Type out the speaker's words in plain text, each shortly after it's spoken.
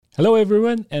Hello,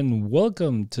 everyone, and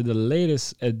welcome to the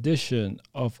latest edition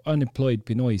of Unemployed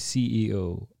Pinoy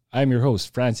CEO. I'm your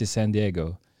host, Francis San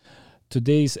Diego.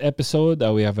 Today's episode,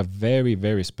 we have a very,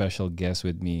 very special guest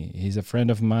with me. He's a friend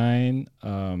of mine.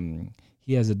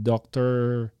 He has a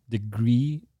doctor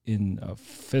degree in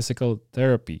physical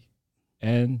therapy,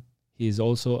 and he is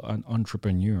also an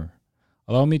entrepreneur.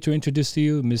 Allow me to introduce to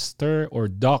you Mr. or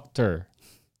Dr.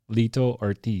 Lito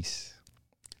Ortiz.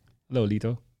 Hello,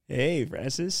 Lito. Hey,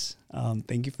 Francis.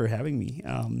 Thank you for having me.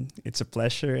 It's a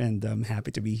pleasure, and I'm happy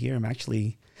to be here. I'm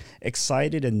actually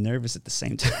excited and nervous at the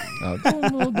same time.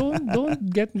 Don't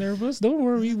get nervous. Don't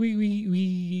worry. We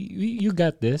you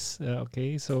got this.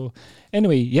 Okay. So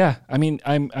anyway, yeah. I mean,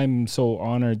 I'm so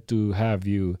honored to have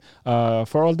you.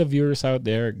 For all the viewers out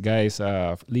there, guys,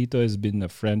 Lito has been a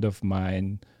friend of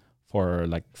mine for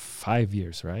like 5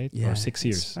 years, right? Yeah, or 6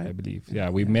 years, right. I believe. Yeah,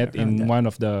 we met in that. one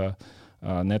of the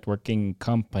networking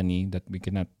company that we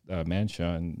cannot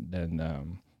mention.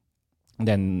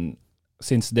 Then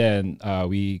since then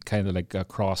we kind of like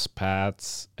cross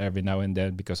paths every now and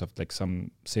then because of like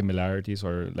some similarities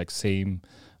or like same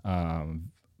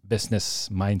business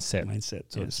mindset, so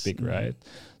to yes. speak, right?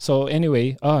 So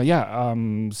anyway,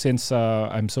 since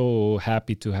I'm so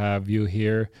happy to have you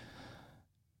here,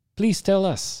 please tell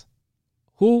us,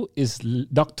 who is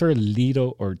Dr.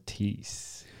 Lito Ortiz?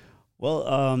 Well,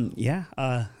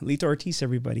 Lito Ortiz,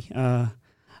 everybody.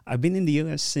 I've been in the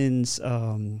U.S. since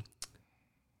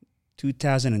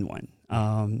 2001.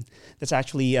 That's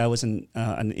actually, I was an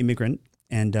immigrant,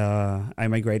 and I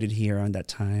migrated here on that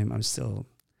time. I'm still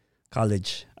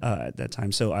college at that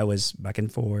time, so I was back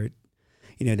and forth.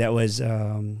 That was,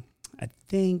 I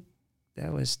think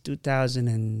that was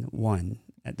 2001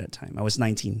 at that time. I was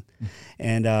 19,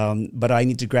 and but I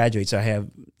need to graduate, so I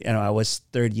was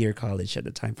third year college at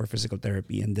the time for physical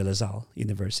therapy in De La Salle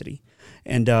University,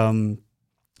 and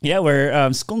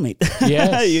we're schoolmate.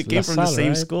 Yes, you came from the LaSalle, same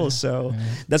right? school, so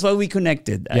that's why we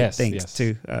connected. Yes, I think yes.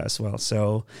 too as well.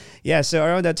 So so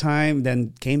around that time,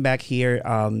 then came back here,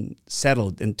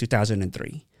 settled in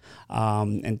 2003.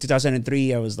 In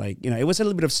 2003, I was like, it was a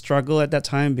little bit of struggle at that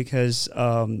time because,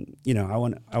 I'm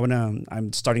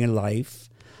starting a life,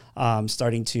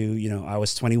 starting to, I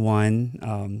was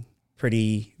 21,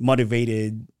 pretty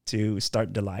motivated to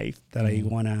start the life that I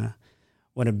want to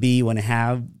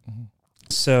have.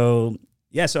 So,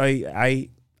 so I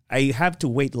have to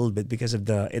wait a little bit because of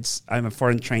I'm a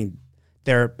foreign trained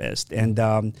therapist, and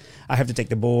I have to take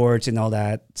the boards and all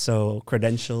that. So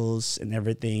credentials and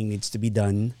everything needs to be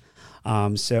done.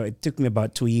 So it took me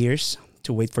about 2 years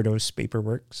to wait for those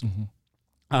paperworks.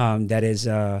 That is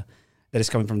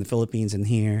coming from the Philippines and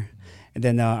here. And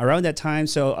then around that time,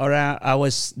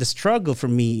 the struggle for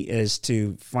me is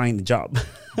to find a job.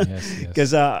 Yes.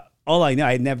 Because all I know,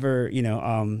 I never,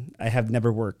 I have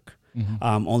never worked,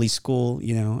 only school,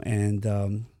 and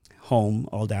home,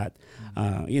 all that.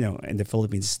 In the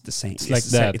Philippines, the same. It's like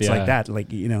that, It's yeah. like that.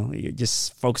 Like, you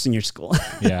just focus on your school.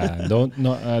 Yeah,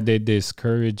 they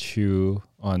discourage you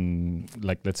on,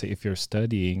 like, let's say if you're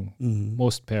studying.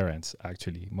 Most parents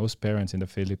in the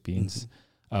Philippines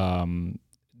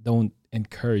don't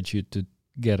encourage you to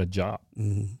get a job.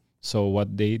 So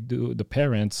what they do, the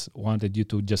parents wanted you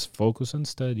to just focus on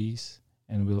studies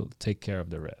and we'll take care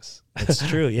of the rest. That's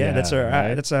true. Yeah,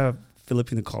 right? That's a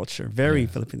Filipino culture, very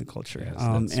Filipino culture. Yes,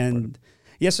 that's and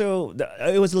so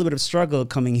it was a little bit of struggle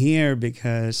coming here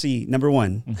because, number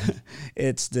one,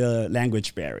 it's the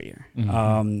language barrier.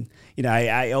 I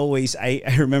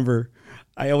remember,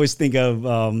 I always think of,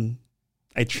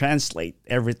 I translate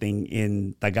everything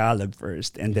in Tagalog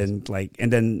first, and then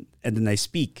I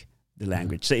speak the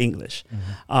language, the English.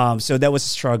 So that was a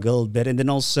struggle bit, and then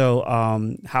also,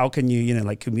 how can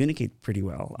you communicate pretty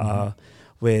well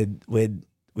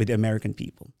with American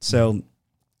people? So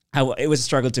it was a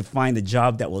struggle to find a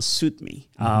job that will suit me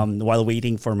while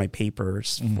waiting for my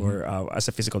papers for as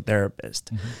a physical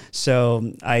therapist.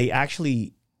 So I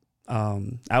actually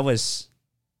I was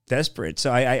desperate.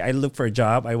 So I looked for a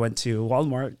job. I went to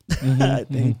Walmart. I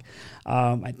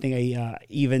think I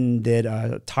even did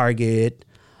Target.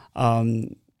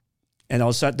 And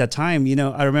also at that time,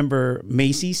 I remember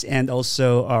Macy's and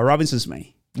also Robinson's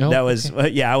May. Oh, that was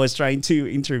I was trying to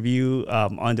interview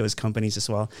on those companies as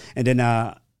well, and then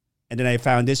I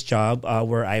found this job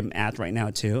where I'm at right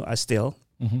now too. Still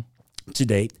to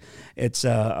date, it's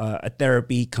a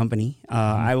therapy company.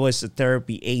 I was a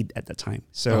therapy aide at the time,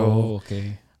 so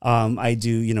I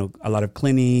do a lot of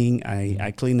cleaning.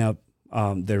 I clean up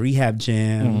the rehab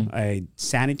gym. I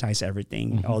sanitize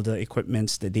everything, all the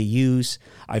equipments that they use.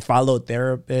 I follow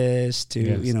therapists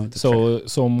to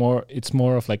so more it's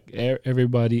more of like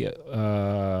everybody,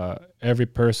 every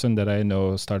person that I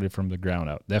know started from the ground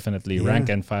up, definitely rank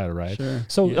and file, right? Sure.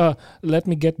 So let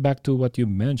me get back to what you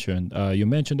mentioned. You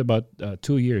mentioned about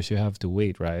 2 years you have to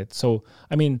wait, right? So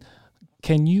I mean,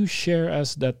 can you share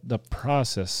us that the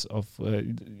process of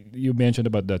you mentioned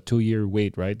about the 2 year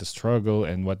wait, right? The struggle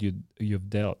and what you've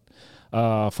dealt.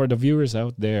 For the viewers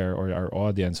out there or our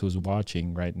audience who's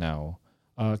watching right now,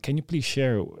 can you please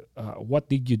share what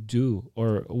did you do,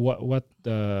 or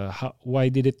why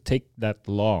did it take that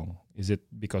long? Is it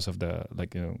because of the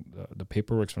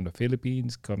paperwork from the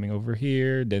Philippines coming over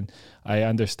here? Then I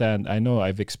understand. I know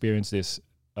I've experienced this.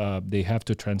 They have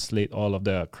to translate all of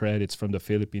the credits from the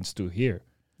Philippines to here.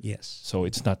 Yes. So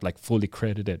it's not like fully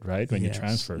credited, right, when you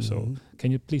transfer. So can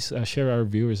you please share our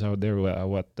viewers out there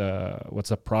what's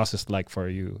the process like for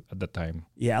you at the time?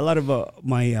 Yeah, a lot of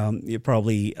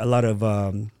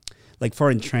like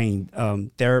foreign trained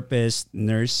therapists,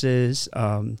 nurses,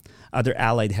 other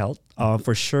allied health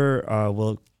for sure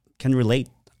can relate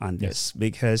on this,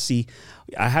 because see,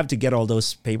 I have to get all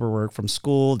those paperwork from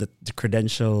school, the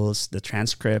credentials, the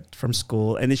transcript from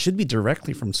school, and it should be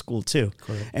directly from school too.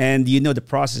 Correct. And the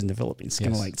process in the Philippines is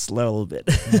kind of like slow a little bit.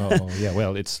 Oh yeah,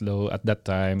 well, it's slow at that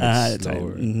time. It's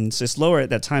slower. So it's slower at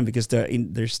that time because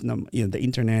there's the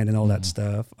internet and all that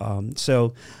stuff.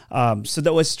 So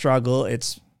that was struggle.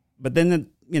 But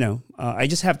then I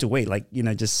just have to wait,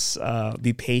 just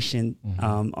be patient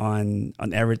on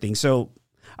everything. So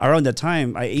around that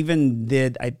time, I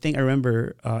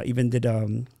remember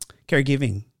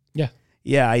caregiving. Yeah.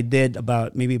 Yeah, I did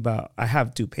I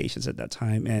have 2 patients at that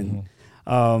time. And,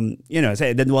 then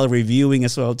while reviewing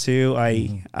as well too,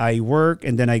 I work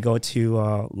and then I go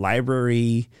to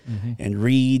library and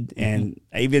read. And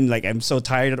I even I'm so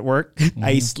tired at work,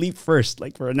 I sleep first,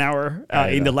 for an hour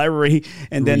in the library,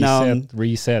 and then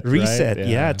reset, right?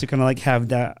 Yeah, to kind of have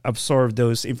that, absorb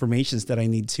those informations that I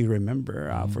need to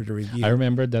remember for the review. I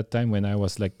remember that time when I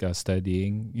was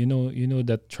studying, you know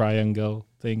that triangle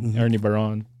thing, Ernie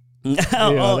Baron.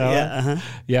 Yeah,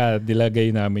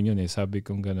 dilagay namin yun eh. Sabi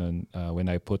kong ganun, when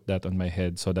I put that on my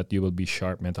head so that you will be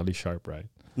sharp, mentally sharp, right?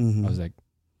 I was like,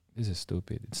 this is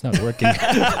stupid. It's not working.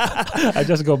 I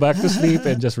just go back to sleep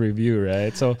and just review,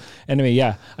 right? So anyway,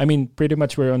 yeah. I mean, pretty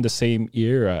much we're on the same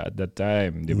era at that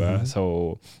time, diba?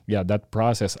 So yeah, that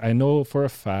process. I know for a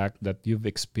fact that you've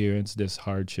experienced these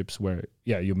hardships where,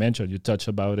 you mentioned, you touched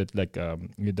about it,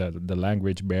 the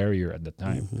language barrier at the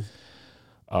time.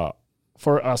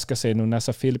 For us kasi nung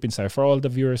nasa Philippines tayo, for all the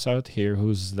viewers out here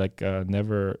who's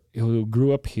who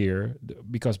grew up here,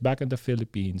 because back in the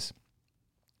Philippines,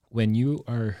 when you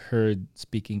are heard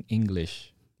speaking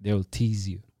English, they'll tease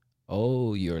you.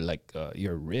 Oh, you're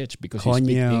you're rich because you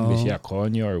speak English. Yeah,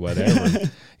 konyo or whatever.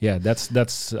 Yeah,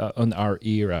 that's on our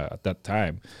era at that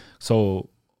time.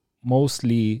 So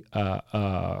mostly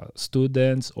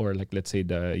students or let's say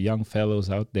the young fellows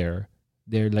out there,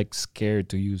 they're scared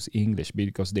to use English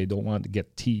because they don't want to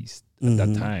get teased at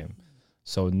that time.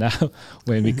 So now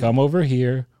when we come over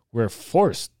here, we're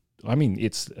forced. I mean,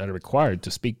 it's required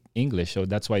to speak English. So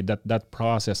that's why that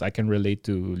process I can relate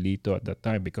to Lito at that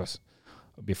time, because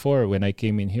before when I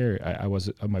came in here, I was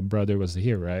my brother was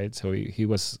here, right? So he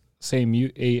was same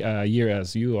year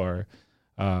as you are.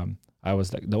 I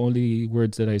was the only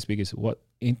words that I speak is what.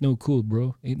 Ain't no cool,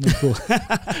 bro. Ain't no cool.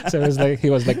 So it was he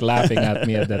was laughing at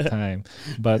me at that time.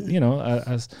 But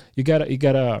as you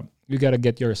gotta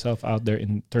get yourself out there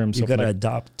in terms of gotta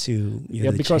adopt to the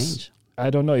because change.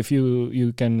 I don't know if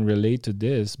you can relate to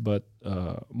this, but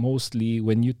mostly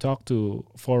when you talk to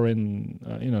foreign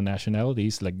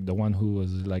nationalities, like the one who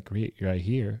was right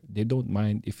here, they don't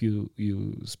mind if you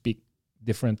speak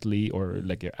differently or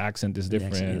your accent is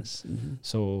different. Yes.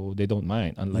 So they don't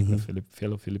mind, unlike the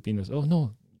fellow Filipinos. Oh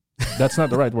no, that's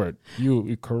not the right word,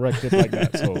 you correct it like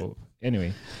that. So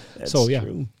anyway, that's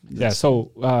true. So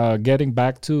getting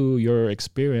back to your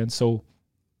experience, for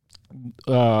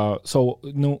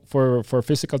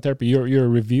physical therapy, you're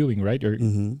reviewing, right? You're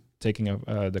taking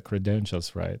the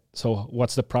credentials, right? So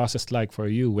what's the process like for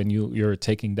you when you're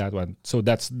taking that one? So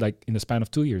that's in the span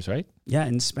of 2 years, right? Yeah,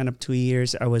 in the span of 2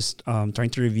 years, I was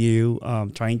trying to review,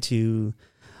 trying to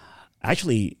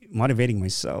actually motivating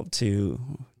myself to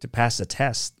pass the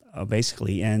test,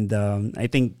 basically. And I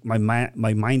think my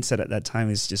mindset at that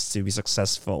time is just to be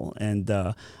successful and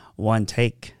one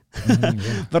take.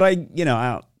 But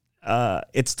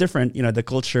it's different. The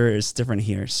culture is different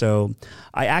here. So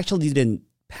I actually didn't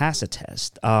pass a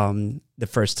test the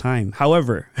first time.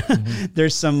 However,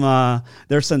 there's some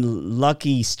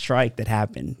lucky strike that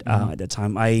happened at the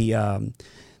time.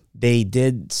 They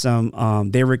did some.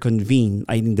 They reconvened.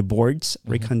 I think the boards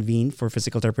reconvened for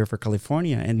physical therapy for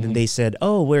California, and then they said,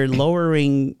 "Oh, we're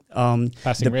lowering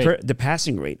the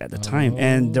passing rate at the time."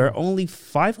 And there are only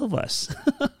 5 of us.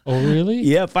 Oh, really?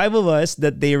 Yeah, 5 of us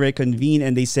that they reconvened,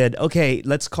 and they said, "Okay,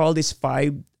 let's call these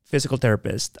 5 physical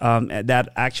therapists that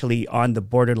actually on the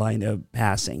borderline of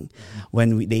passing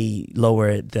when they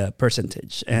lower the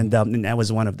percentage." And I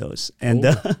was one of those. And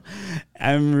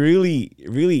I'm really,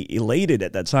 really elated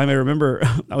at that time. I remember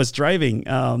I was driving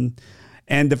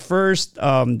and the first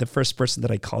person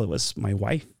that I called was my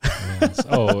wife. Yes.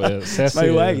 Oh, Cecil.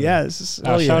 My wife, yes.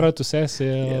 Shout out to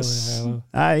Cecil. Yes.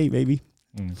 Hi, baby.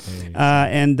 Okay.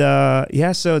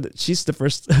 So she's the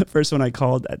first one I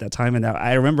called at that time, and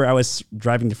I remember I was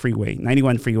driving the freeway,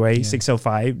 91 freeway,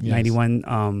 605,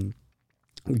 91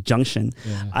 junction.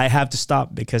 Yeah. I have to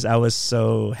stop because I was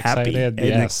so happy and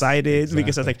excited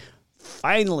because I was like,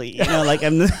 finally, like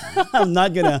I'm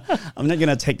not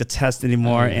gonna take the test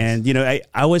anymore. And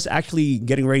I was actually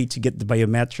getting ready to get the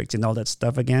biometrics and all that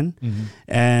stuff again,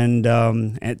 and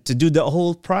to do the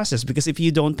whole process, because if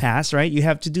you don't pass, right, you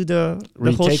have to do the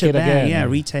whole shebang. Yeah,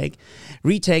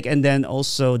 retake, and then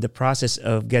also the process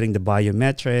of getting the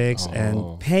biometrics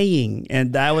and paying.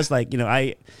 And I was like,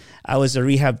 I was a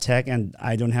rehab tech, and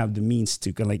I don't have the means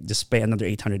to just pay another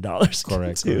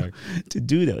 $800 to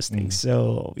do those things.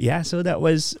 So that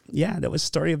was the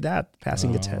story of that,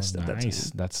 passing the test. Nice.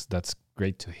 That's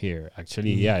great to hear.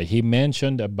 Actually, he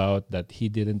mentioned about that he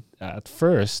didn't at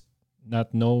first,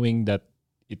 not knowing that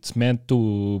it's meant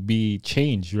to be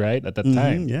changed, right, at that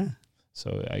time. Yeah.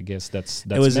 So I guess that's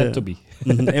meant to be.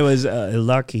 It was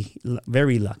lucky,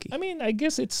 very lucky. I mean, I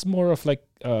guess it's more of like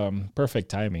perfect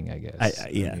timing, I guess.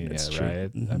 That's true.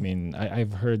 Right? I mean,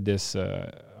 I've heard this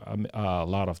a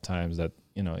lot of times that,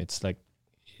 it's like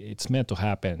it's meant to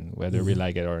happen, whether we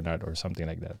like it or not, or something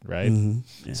like that, right?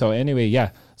 Yeah. So anyway,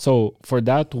 So for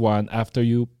that one, after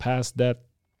you pass that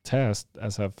test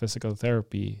as a physical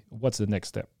therapy, what's the next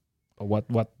step?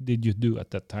 What did you do at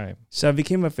that time? So I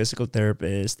became a physical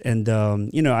therapist, and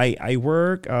I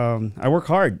work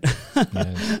hard.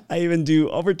 Yes. I even do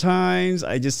overtimes.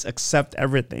 I just accept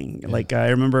everything. Yeah. Like I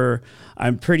remember,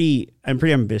 I'm pretty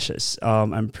ambitious.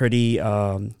 I'm pretty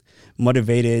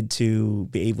motivated to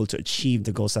be able to achieve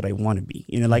the goals that I want to be.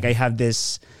 Like I have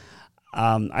this.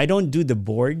 I don't do the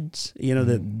boards.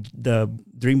 The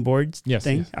dream boards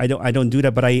thing. Yes. I don't do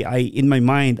that. But I in my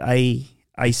mind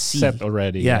I see set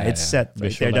already. It's set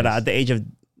right there. That at the age of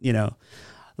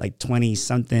 20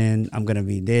 something, I'm gonna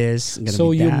be this.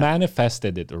 So you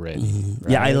manifested it already. Mm-hmm.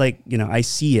 Right? Yeah, I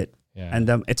see it, and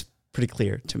it's pretty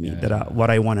clear to me that what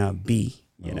I want to be.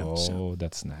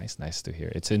 That's nice. Nice to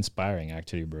hear. It's inspiring,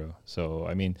 actually, bro. So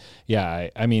I mean,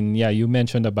 you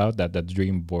mentioned about that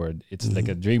dream board. It's like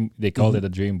a dream. They call it a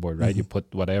dream board, right? You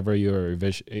put whatever your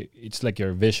vision. It's like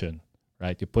your vision.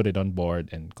 Right, you put it on board,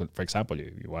 and for example,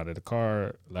 you wanted a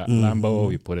car,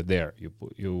 Lambo, you put it there. You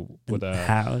put a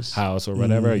house or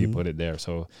whatever, you put it there.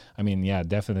 So I mean,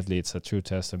 definitely, it's a true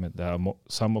testament.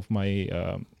 Some of my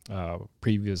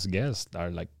previous guests are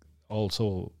like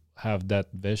also have that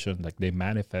vision, like they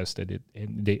manifested it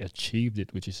and they achieved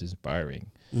it, which is inspiring.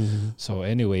 So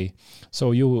anyway, so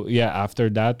you after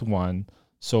that one,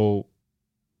 so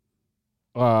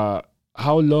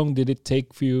how long did it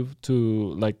take for you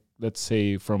to, like, let's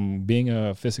say, from being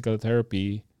a physical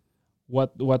therapy,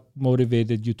 what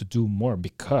motivated you to do more?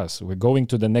 Because we're going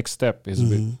to the next step. Is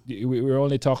we're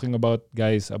only talking about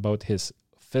his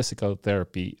physical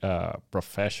therapy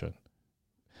profession.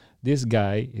 This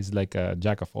guy is like a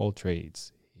jack of all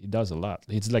trades. He does a lot.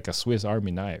 It's like a Swiss Army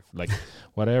knife. Like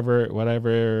whatever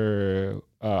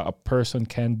a person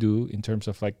can do in terms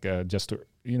of like just to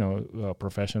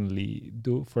professionally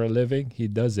do for a living, he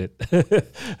does it.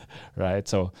 Right.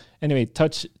 So anyway, tell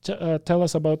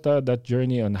us about that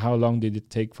journey, and how long did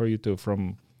it take for you to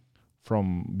from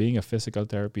being a physical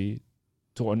therapy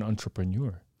to an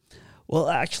entrepreneur? Well,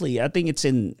 actually, I think it's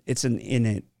an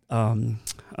innate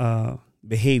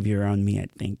behavior on me. I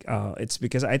think it's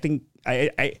because I think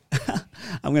I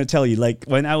I'm gonna tell you, like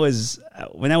when I was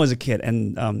a kid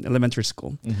and elementary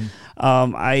school,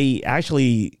 I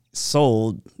actually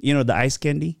sold the ice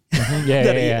candy.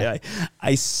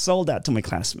 I sold that to my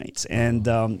classmates, and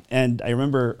I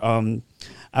remember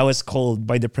I was called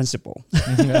by the principal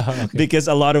because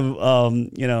a lot of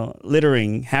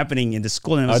littering happening in the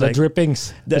school, and I was the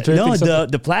drippings.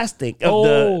 The plastic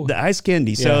of the ice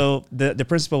candy. Yeah. So the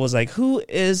principal was like, "Who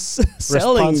is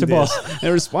selling this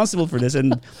and responsible for this?"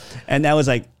 And I was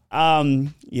like,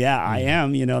 Yeah, I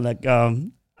am. Like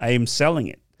I am selling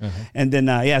it. Uh-huh. And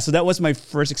then so that was my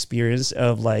first experience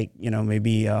of like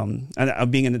maybe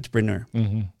being an entrepreneur.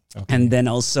 Mm-hmm. Okay. And then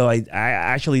also I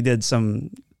actually did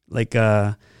some like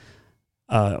what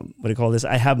do you call this?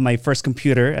 I have my first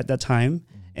computer at that time,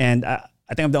 and I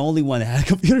think I'm the only one that had a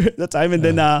computer at that time. And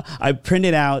then I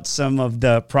printed out some of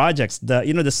the projects,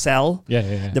 the cell.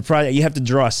 Yeah. The project, you have to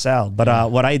draw a cell.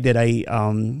 But what I did,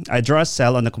 I draw a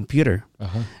cell on the computer,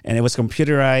 and it was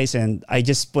computerized, and I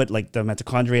just put like the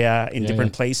mitochondria in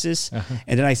different places,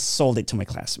 and then I sold it to my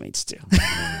classmates too.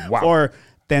 Wow. For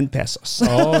 10 pesos.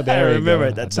 Oh, there I you remember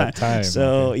go. at that time.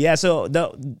 So okay. yeah,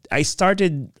 I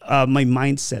started my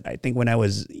mindset, I think, when I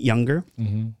was younger.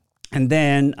 Mm-hmm. And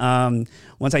then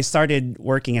once I started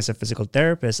working as a physical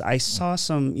therapist, I saw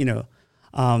some,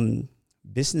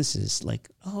 businesses like,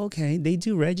 oh, okay, they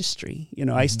do registry.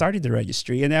 I started the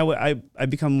registry, and I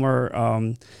become more.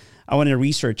 I want to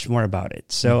research more about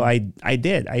it. So I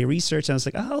did. I researched, and I was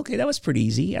like, oh, okay, that was pretty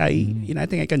easy. I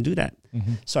think I can do that.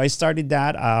 So I started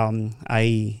that.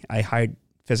 I hired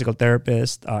physical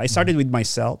therapist. I started with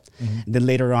myself. Then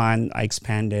later on, I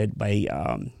expanded by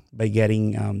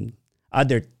getting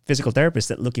other physical therapists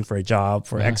that looking for a job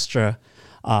for extra.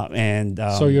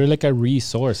 So you're like a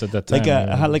resource at that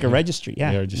time. Like a registry,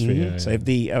 yeah. Registry, So if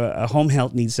the home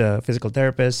health needs a physical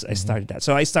therapist, I started that.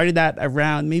 So I started that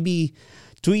around maybe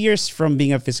 2 years from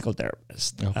being a physical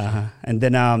therapist. Okay. And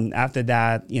then after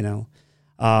that,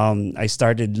 I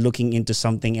started looking into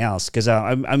something else because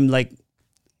I'm like,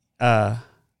 I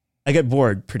get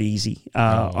bored pretty easy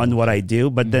on what I do.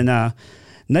 But then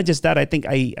not just that, I think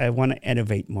I want to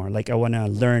innovate more. Like I want to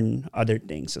learn other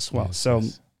things as well.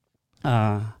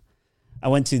 I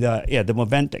went to the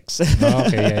Moventix.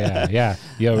 Okay, yeah.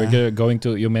 We're going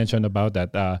to. You mentioned about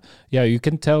that. You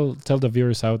can tell the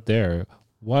viewers out there.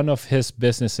 One of his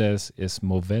businesses is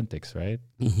Moventix, right?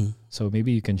 Mm-hmm. So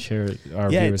maybe you can share our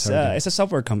viewers. It's a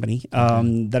software company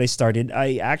that I started.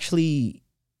 I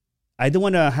don't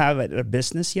want to have a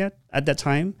business yet at that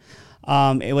time.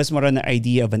 It was more on the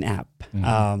idea of an app.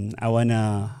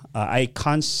 I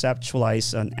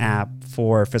conceptualized an app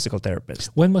for physical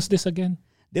therapists. When was this again?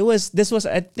 This was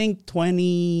I think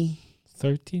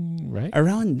 2013, right?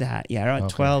 Around that,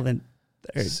 around 12 and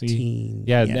 13.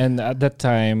 And at that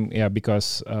time,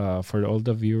 because for all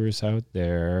the viewers out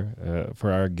there,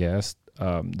 for our guest,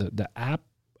 the app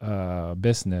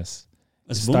business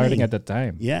was starting booming at the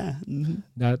time. Yeah. Mm-hmm.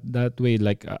 That way,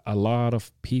 like a lot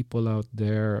of people out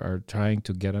there are trying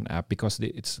to get an app because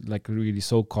it's like really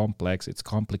so complex. It's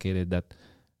complicated that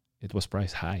it was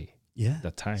priced high. Yeah, at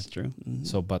that time. That's true. Mm-hmm.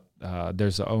 So, but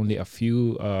there's only a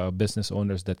few business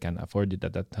owners that can afford it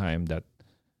at that time. That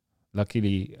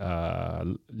luckily,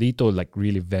 Lito like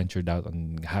really ventured out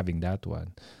on having that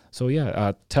one. So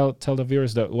tell the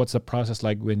viewers what's the process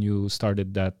like when you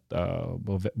started that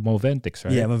Moventix,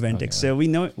 right? Yeah, Moventix. Okay. So we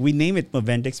name it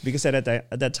Moventix because at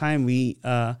that time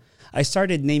I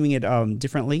started naming it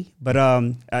differently, but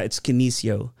it's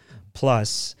Kinesio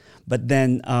Plus. But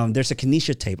then there's a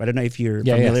Kinesia tape. I don't know if you're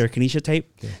familiar with Kinesia tape.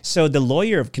 Okay. So the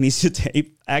lawyer of Kinesia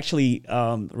tape actually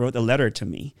wrote a letter to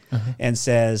me and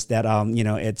says that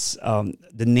it's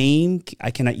the name,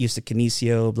 I cannot use the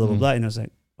Kinesio, blah blah blah. And I was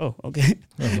like, oh, okay.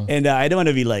 And I don't want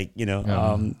to be like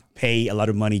pay a lot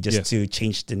of money just to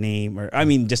change the name, or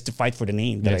just to fight for the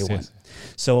name that I want. Yes.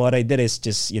 So what I did is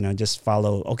just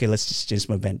follow. Okay, let's just change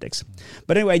Moventix.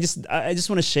 But anyway, I just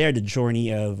want to share the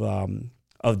journey of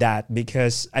that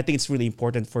because I think it's really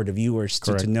important for the viewers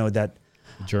to know that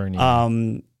journey.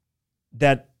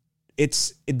 That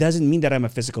it doesn't mean that I'm a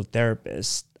physical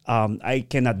therapist. I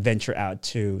cannot venture out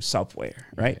to software,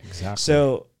 right? Yeah, exactly.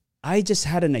 So I just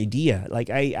had an idea. Like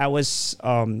I was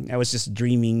just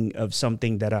dreaming of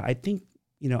something that I think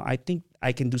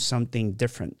I can do something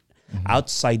different.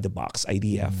 Outside the box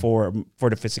idea for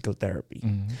the physical therapy.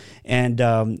 And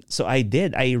so I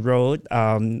did. I wrote,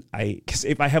 because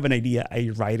if I have an idea, I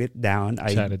write it down.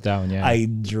 Jot it down, yeah. I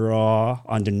draw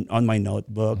on my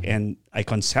notebook and I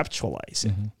conceptualize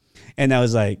it. And I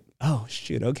was like, oh,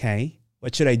 shoot, okay.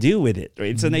 What should I do with it?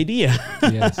 It's an idea.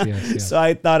 Yes. So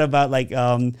I thought about like,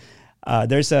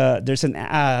 there's a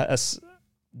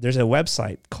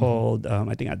website called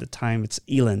I think at the time it's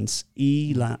Elance.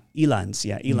 It's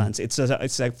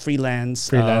like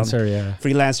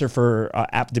freelancer for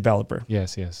app developer.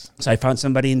 Yes. So I found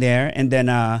somebody in there, and then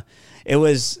it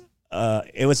was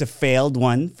it was a failed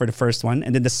one for the first one,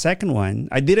 and then the second one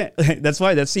I didn't.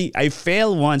 I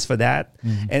failed once for that,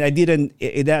 and I didn't.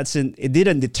 It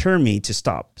didn't deter me to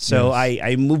stop. So Yes.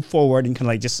 I moved forward and kind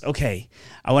of like just okay.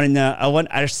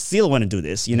 I still want to do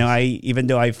this. Even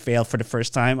though I failed for the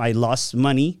first time, I lost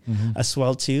money as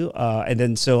well too, and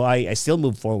then so I still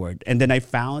moved forward, and then I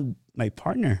found my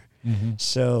partner.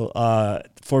 So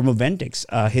for Moventix,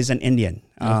 he's an Indian,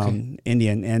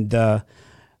 Indian,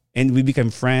 and we become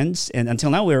friends, and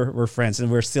until now we're friends, and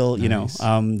we're still Nice.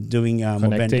 doing Connected,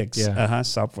 Moventix yeah.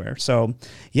 software. So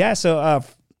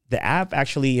the app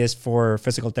actually is for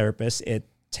physical therapists. It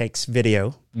takes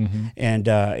video and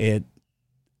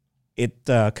it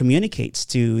communicates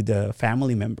to the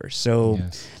family members. So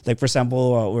Yes. like for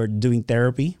example, we're doing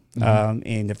therapy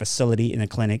in the facility in a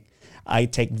clinic. I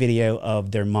take video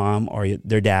of their mom or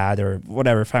their dad or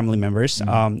whatever family members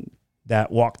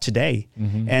that walk today,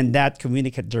 and that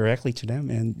communicate directly to them,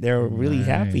 and they're really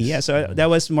happy. Nice. Yeah, so that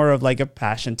was more of like a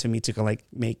passion to me to kind of like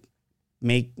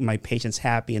make my patients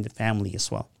happy and the family as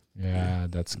well. Yeah,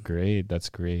 that's great. That's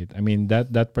great. I mean,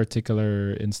 that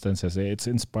particular instances, it's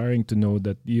inspiring to know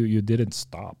that you didn't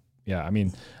stop. Yeah, I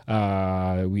mean,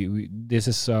 we this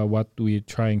is what we're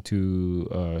trying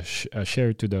to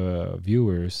share to the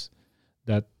viewers,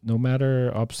 that no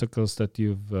matter obstacles that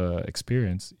you've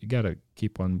experienced, you gotta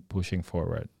keep on pushing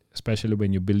forward, especially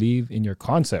when you believe in your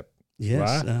concept.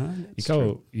 Yes,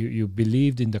 Right? You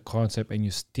believed in the concept and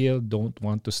you still don't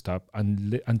want to stop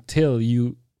until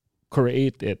you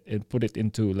create it and put it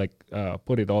into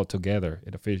put it all together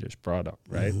in a finished product,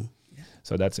 right?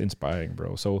 So that's inspiring,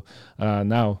 bro. So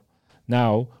now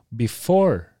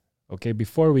before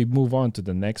we move on to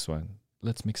the next one,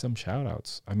 let's make some shout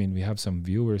outs. I mean, we have some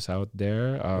viewers out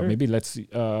there. Sure. Maybe let's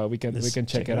we can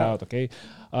check it out. Okay,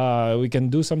 we can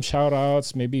do some shout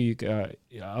outs. Maybe do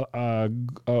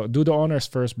the honors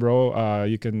first, bro.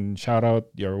 You can shout out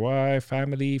your wife,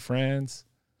 family, friends.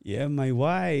 Yeah, my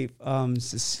wife,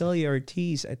 Cecilia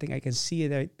Ortiz. I think I can see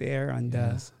it right there on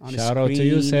the on Shout the out to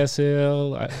you, screen.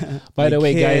 Cecil. By My the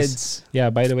way, kids.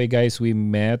 guys, we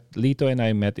met. Lito and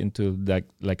I met into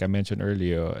like I mentioned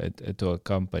earlier, into a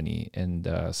company, and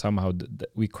somehow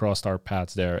we crossed our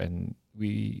paths there, and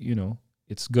we,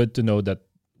 it's good to know that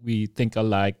we think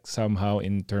alike somehow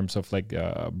in terms of like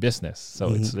business. So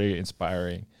it's very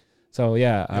inspiring. So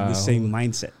yeah, Have the same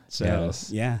mindset. So yes.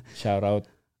 yeah. Shout out.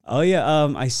 Oh yeah.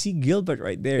 I see Gilbert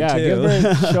right there Yeah, too.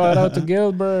 Gilbert. Shout out to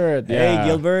Gilbert. Hey Yeah.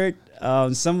 Gilbert.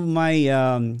 Some of my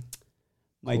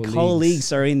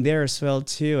colleagues are in there as well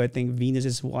too. I think Venus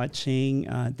is watching.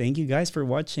 Thank you guys for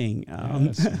watching.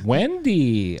 Yes.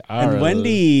 Wendy. And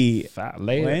Wendy. Fat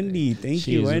lady. Wendy, thank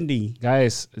you, She's- Wendy.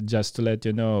 Guys, just to let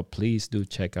you know, please do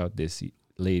check out this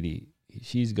lady.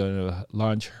 She's going to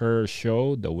launch her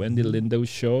show, the Wendy Lindo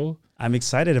Show. I'm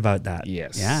excited about that.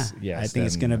 Yes, Yeah. yes, I think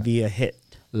it's and, gonna be a hit.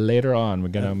 Later on, we're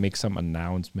going to make some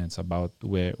announcements about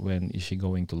when is she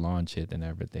going to launch it and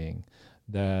everything.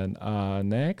 Then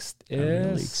next I'm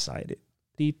really is excited.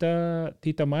 Tita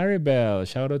Maribel.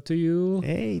 Shout out to you.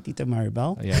 Hey, Tita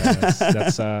Maribel.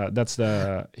 Yes,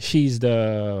 she's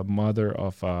the mother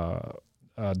of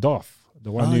Dolph,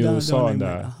 the one Oh, you the saw one on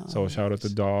I the. met. So shout out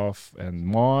to Dolph and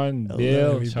Mon, Hello,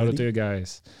 Bill. Shout out everybody. to you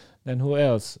guys. Then who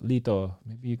else? Lito.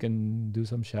 Maybe you can do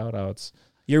some shout outs.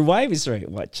 Your wife is right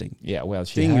watching. Yeah, well,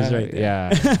 she Thing is had- right there.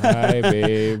 Yeah. Hi,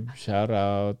 babe. Shout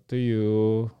out to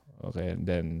you. Okay, and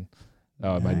then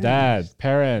my dad,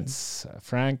 parents,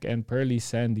 Frank and Pearly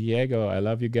San Diego. I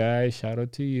love you guys. Shout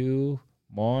out to you.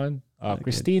 Mon. Look at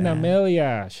Christina that.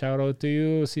 Melia. Shout out to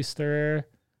you, sister.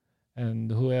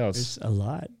 And who else? There's a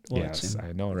lot watching. Yes,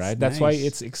 I know, right? It's That's why nice.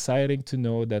 it's exciting to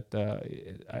know that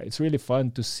it's really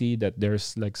fun to see that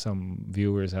there's like some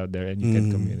viewers out there and you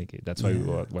can communicate. That's why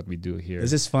what we do here.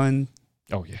 This is fun.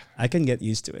 Oh yeah. I can get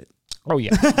used to it. Oh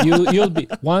yeah. You'll be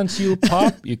once you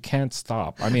pop, you can't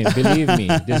stop. I mean, believe me,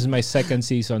 this is my second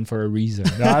season for a reason.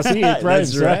 See, it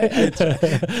rhymes, That's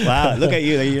right? Wow, look at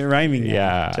you. You're rhyming.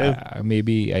 now, too. Yeah.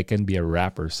 Maybe I can be a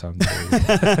rapper someday.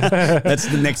 That's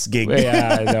the next gig.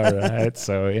 Yeah, I know, right?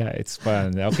 So yeah, it's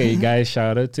fun. Okay, guys,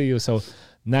 shout out to you. So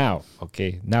now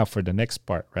for the next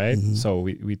part, right? So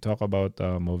we talk about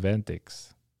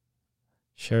Moventix.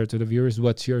 Share to the viewers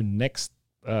what's your next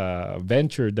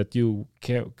venture that you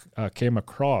came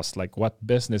across. Like, what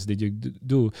business did you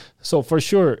do? So for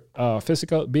sure,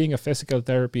 being a physical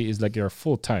therapy is like your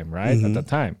full time, right? At the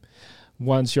time,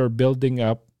 once you're building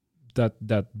up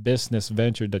that business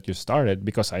venture that you started,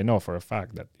 because I know for a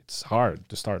fact that it's hard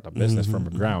to start a business from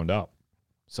the ground up.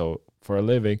 So for a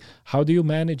living, how do you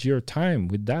manage your time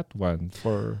with that one?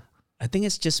 I think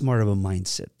it's just more of a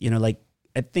mindset. Like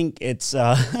I think it's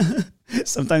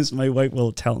sometimes my wife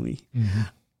will tell me,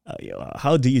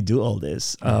 how do you do all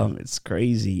this? It's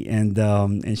crazy. And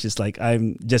she's like,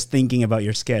 I'm just thinking about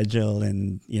your schedule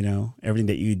and, everything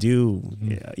that you do.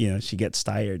 She gets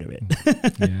tired of it.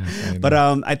 Yes, But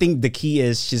I think the key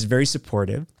is she's very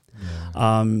supportive.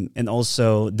 yeah. And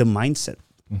also the mindset,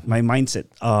 my mindset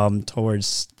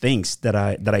towards things that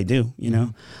I do,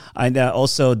 and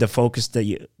also the focus that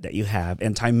you have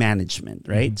and time management,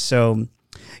 right? So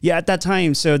yeah, at that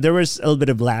time, so there was a little bit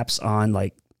of lapse on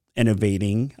like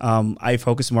innovating. I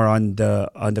focused more on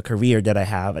the career that I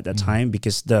have at that time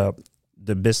because the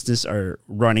business are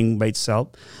running by itself.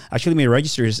 Actually, my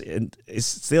register is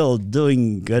still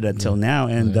doing good until now,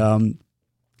 and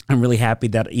I'm really happy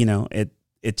that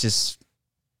it just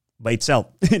by itself,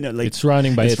 like It's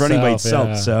running by itself. running by itself.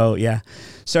 Yeah. So yeah.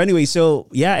 So anyway,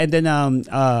 and then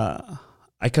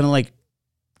I kind of like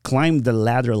climbed the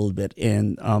ladder a little bit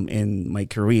in my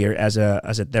career as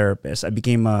a therapist. I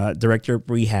became a director of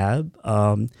rehab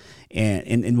and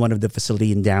in one of the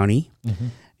facility in Downey.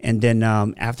 And then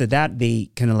after that, they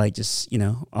kind of like just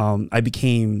I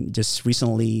became just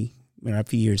recently, a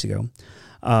few years ago,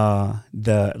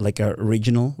 the like a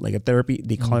regional, like a therapy,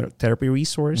 they call it therapy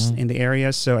resource in the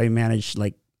area. So I manage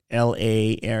like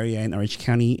LA area and Orange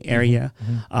County area.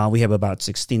 We have about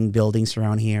 16 buildings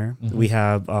around here. We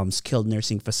have skilled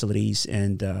nursing facilities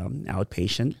and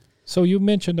outpatient. So you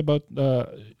mentioned about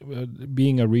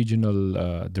being a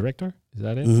regional director. Is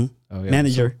that it? Oh, yeah.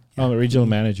 Manager. So, a regional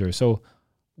manager. So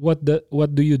what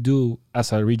do you do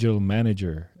as a regional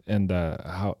manager? And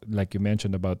how, like you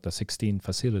mentioned about the 16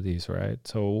 facilities, right?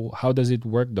 So how does it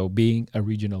work though, being a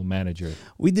regional manager?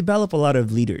 We develop a lot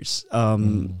of leaders.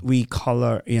 We call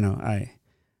our,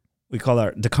 we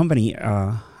call the company,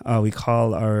 we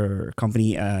call our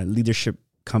company a leadership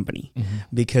company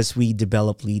because we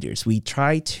develop leaders. We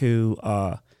try to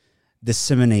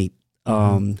disseminate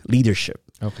leadership.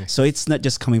 Okay. So it's not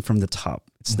just coming from the top.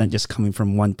 It's not just coming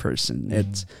from one person.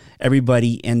 It's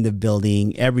everybody in the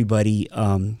building, everybody,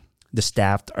 the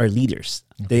staff are leaders.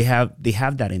 They have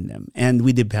that in them, and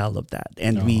we develop that,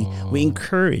 and we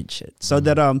encourage it so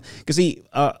that because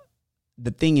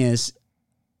the thing is,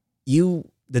 the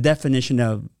definition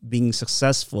of being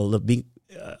successful, of being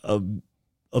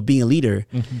a leader,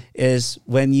 is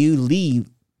when you leave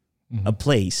a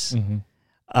place,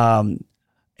 and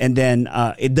then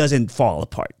it doesn't fall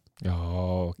apart.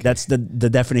 Oh, okay. That's the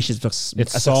definition of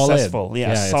It's solid. successful.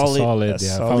 Yeah, It's a solid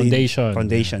foundation.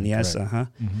 Foundation, yes. Correct.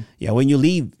 Yeah, when you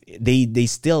leave, they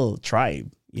still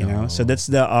thrive. So that's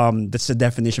the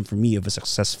definition for me of a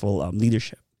successful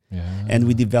leadership. Yeah. And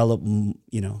we develop,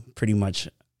 pretty much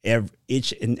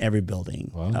each and every building.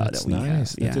 Wow, that's that we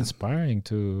nice. have. That's inspiring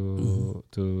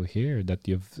to hear that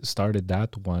you've started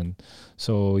that one.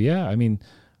 So yeah, I mean,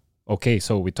 okay,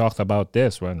 so we talked about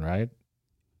this one, right?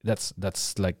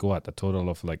 That's like what, a total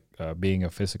of like being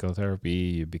a physical therapy.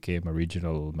 You became a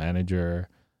regional manager,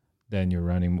 then you're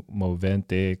running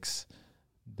Moventix.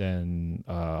 Then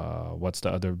what's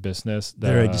the other business?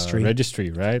 The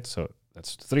registry, right? So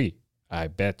that's 3. I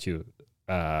bet you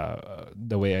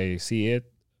the way I see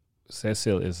it,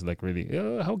 Cecil is like really,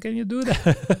 how can you do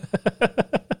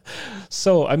that?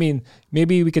 So I mean,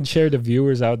 maybe we can share the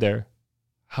viewers out there.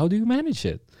 How do you manage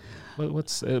it?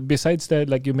 What's besides that,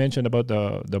 like you mentioned about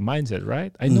the mindset,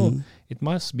 right? I know it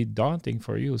must be daunting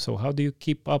for you. So how do you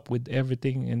keep up with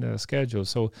everything in the schedule?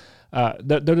 So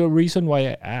the reason why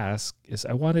I ask is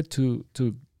I wanted to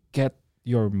get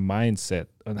your mindset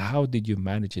on how did you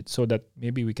manage it, so that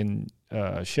maybe we can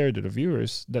share to the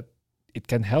viewers that it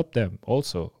can help them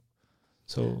also.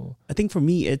 So I think for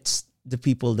me, it's the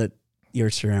people that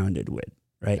you're surrounded with.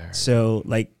 Right. Right. So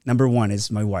like number one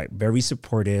is my wife, very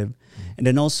supportive. And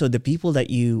then also the people that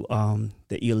you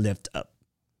lift up.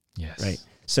 yes, Right.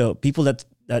 So people that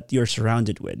you're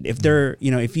surrounded with, if they're,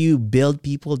 if you build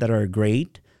people that are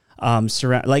great,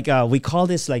 we call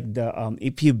this like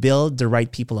if you build the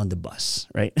right people on the bus,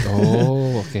 right?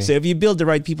 Oh, okay. So if you build the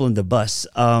right people on the bus,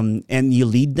 and you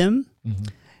lead them,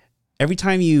 every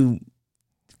time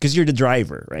because you're the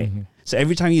driver, right? So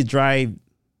every time you drive,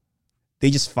 they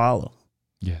just follow.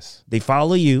 Yes. They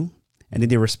follow you, and then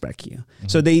they respect you.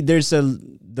 So there's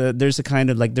a kind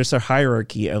of like there's a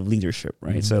hierarchy of leadership,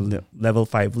 right? So level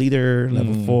 5 leader,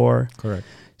 level 4. Correct.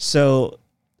 So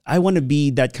I want to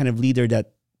be that kind of leader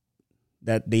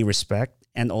that they respect,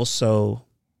 and also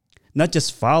not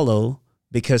just follow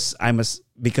because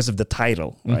because of the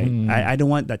title, right? I don't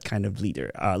want that kind of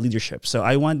leadership. So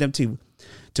I want them to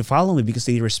follow me because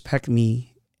they respect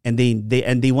me, and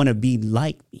they want to be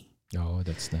like me. Oh,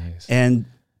 that's nice. And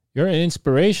You're an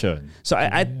inspiration. so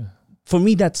for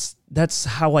me, that's that's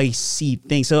how I see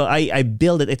things. So I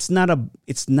build it. It's not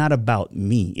about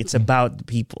me. It's about the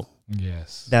people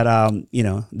Yes. that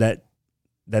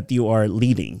that you are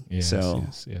leading. Yes. So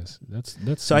Yes.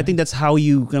 That's. so I think that's how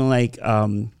you can like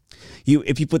you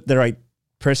if you put the right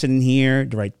person in here,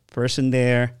 the right person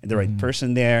there, the right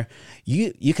person there,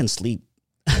 you can sleep.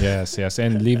 Yes,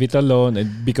 and leave it alone,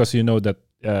 and because you know that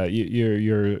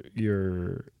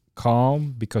you're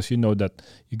calm because you know that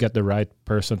you got the right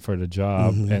person for the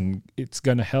job, and it's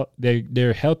gonna help.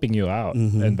 They're helping you out,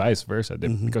 and vice versa.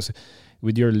 Because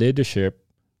with your leadership,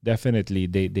 definitely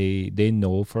they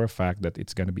know for a fact that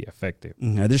it's gonna be effective.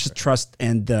 There's a trust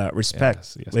and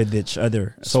respect Yes. with each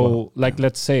other. as So, well. like,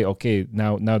 let's say, okay,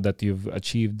 now that you've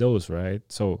achieved those, right?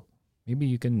 So maybe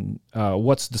you can.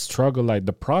 What's the struggle like?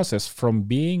 The process from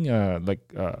being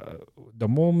the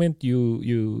moment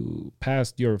you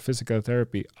passed your physical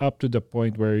therapy up to the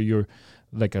point where you're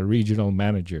like a regional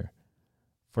manager.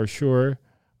 For sure,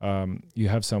 you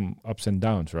have some ups and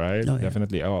downs, right? Oh, yeah.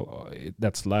 Definitely.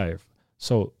 That's life.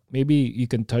 So maybe you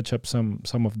can touch up some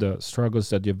of the struggles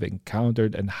that you've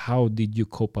encountered and how did you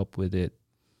cope up with it?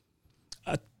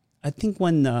 I think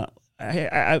when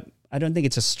I don't think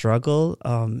it's a struggle.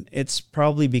 It's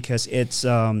probably because it's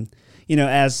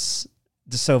as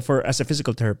a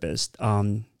physical therapist,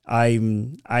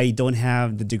 I don't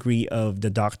have the degree of the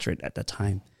doctorate at that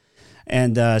time,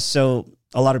 and so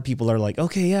a lot of people are like,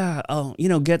 okay, yeah,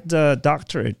 get the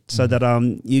doctorate so that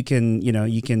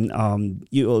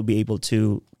you will be able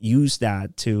to use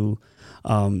that to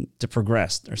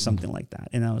progress or something like that.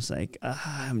 And I was like,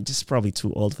 I'm just probably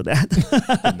too old for that.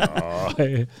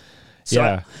 No. So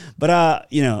Yeah.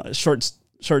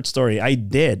 short story. I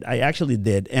actually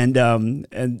did, and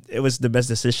it was the best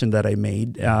decision that I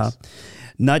made.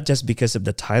 Not just because of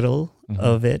the title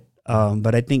of it,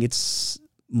 but I think it's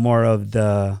more of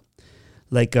the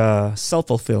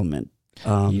self-fulfillment.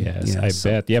 Yes, I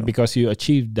bet. Yeah, because you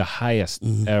achieved the highest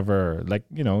ever. Like,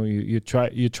 you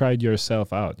tried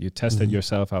yourself out. You tested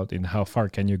yourself out in how far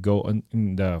can you go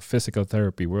in the physical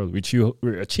therapy world, which you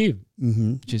achieved,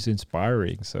 which is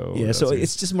inspiring. So yeah, so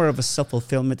it's just more of a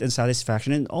self-fulfillment and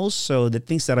satisfaction, and also the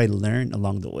things that I learned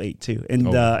along the way too, and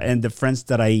the friends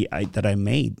that I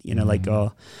made.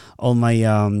 All my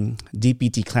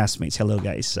DPT classmates. Hello,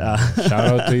 guys. Shout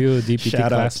out to you, DPT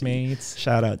Shout out classmates.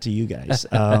 Shout out to you guys.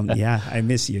 Yeah, I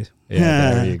miss you.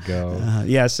 Yeah, there you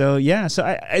go. So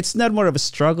it's not more of a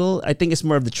struggle. I think it's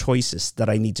more of the choices that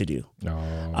I need to do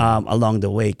along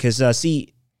the way. Because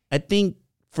I think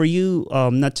for you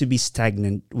not to be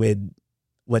stagnant with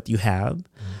what you have,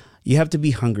 you have to be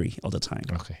hungry all the time.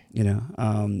 Okay.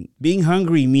 Being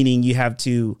hungry meaning you have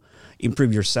to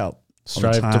improve yourself.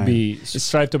 Strive to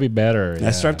be better.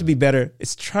 Yeah. Strive to be better.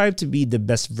 Strive to be the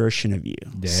best version of you.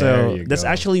 That's go.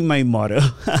 actually my motto.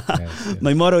 Yes.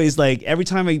 My motto is like every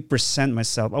time I present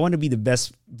myself, I want to be the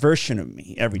best version of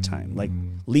me every time. Like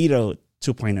Lido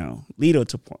 2.0, Lido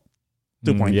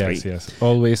 2.3. Yes.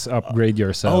 Always upgrade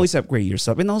yourself. Always upgrade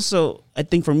yourself. And also, I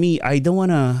think for me, I don't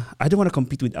wanna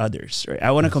compete with others. Right?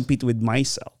 I want to compete with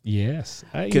myself. Yes.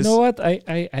 You know what? I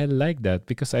like that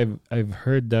because I've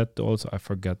heard that also. I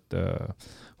forgot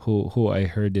who I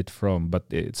heard it from, but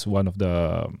it's one of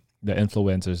the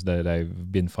influencers that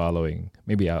I've been following.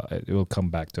 Maybe it will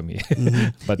come back to me.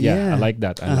 But yeah, I like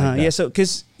that. I like that. Yeah. So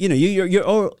because you're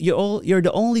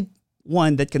the only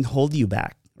one that can hold you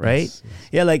back. Right? Yes.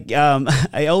 Yeah, like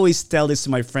I always tell this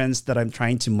to my friends that I'm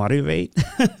trying to motivate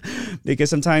because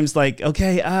sometimes like,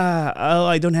 okay,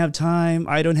 I don't have time,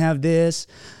 I don't have this.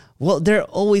 Well, there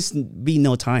always be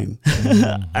no time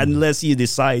unless you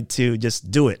decide to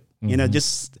just do it.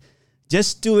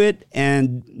 Just do it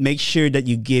and make sure that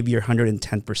you give your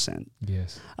 110%.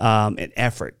 Yes. And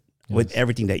effort with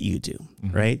everything that you do,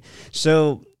 right?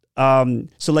 So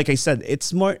like I said,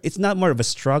 it's not more of a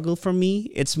struggle for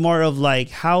me. It's more of like,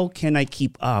 how can I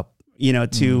keep up,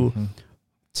 because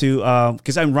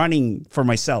I'm running for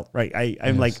myself, right?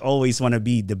 I'm like always want to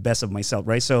be the best of myself,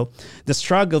 right? So the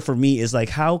struggle for me is like,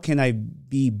 how can I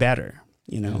be better,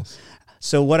 Yes.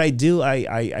 So what I do,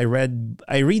 I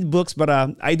read books, but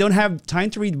I don't have time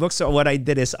to read books. So what I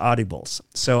did is audibles.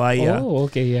 So I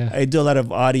I do a lot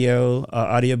of audio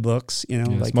books,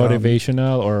 like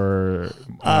motivational or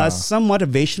some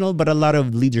motivational, but a lot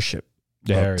of leadership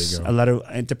there books, you go. a lot of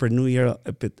entrepreneurial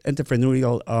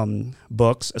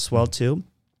books as well too.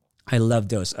 I love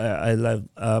those. I love.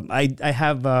 I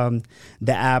have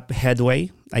the app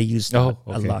Headway. I use that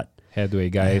a lot. Headway,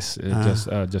 guys.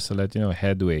 Just to let you know,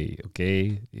 Headway.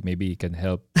 Okay, maybe it can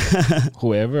help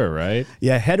whoever, right?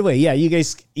 Yeah, Headway. Yeah, you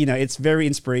guys. It's very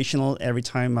inspirational. Every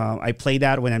time I play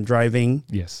that when I'm driving.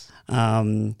 Yes.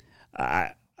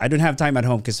 I I don't have time at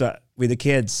home because with the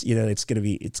kids, it's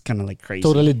kind of like crazy.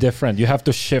 Totally different. You have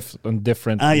to shift on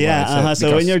different. Yeah.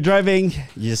 So when you're driving,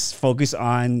 you just focus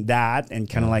on that and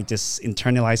kind of like just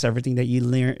internalize everything that you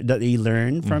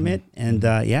learn from it. And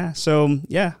so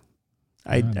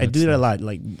I do that a lot,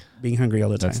 like being hungry all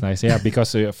the time. That's nice. Yeah,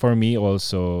 because for me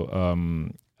also,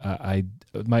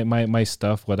 my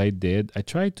stuff, what I did, I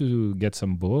tried to get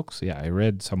some books. Yeah, I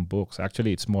read some books.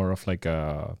 Actually, it's more of like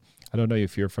I don't know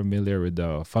if you're familiar with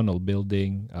the funnel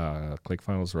building,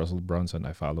 ClickFunnels, Russell Brunson.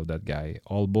 I follow that guy.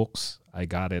 All books, I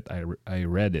got it. I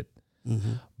read it.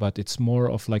 But it's more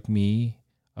of like me,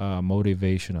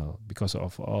 motivational because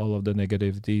of all of the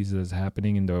negativities that's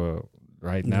happening in the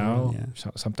right now.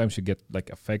 Sometimes you get like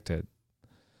affected.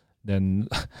 Then,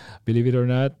 believe it or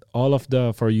not, all of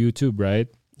for YouTube, right?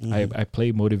 I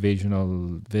play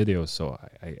motivational videos, so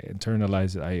I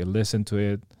internalize it. I listen to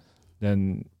it.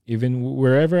 Then even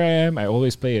wherever I am, I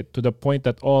always play it to the point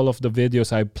that all of the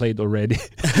videos I've played already.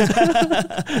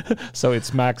 So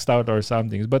it's maxed out or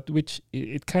something. But which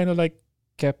it kind of like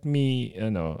kept me,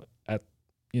 at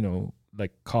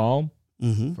like calm.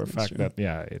 For the fact that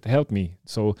it helped me.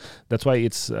 So that's why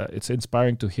it's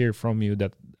inspiring to hear from you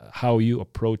that how you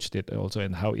approached it also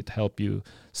and how it helped you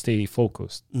stay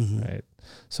focused, right?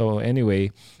 So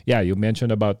anyway, you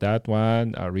mentioned about that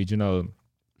one, regional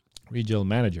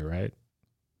manager, right?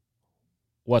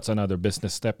 What's another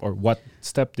business step, or what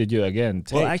step did you again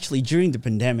take? Well, actually, during the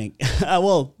pandemic,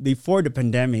 before the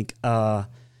pandemic, I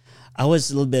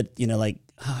was a little bit,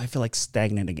 I feel like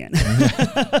stagnant again.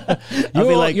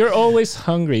 You're always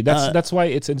hungry. That's why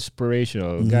it's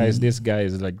inspirational, guys. This guy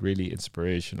is like really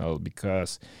inspirational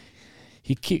because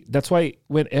that's why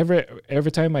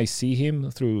every time I see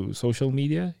him through social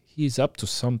media, he's up to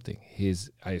something. He's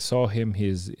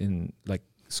in like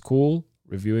school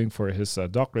reviewing for his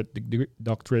doctorate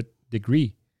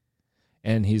degree.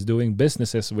 And he's doing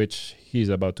businesses, which he's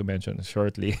about to mention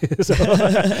shortly. So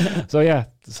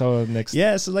next.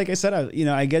 Yeah. So like I said,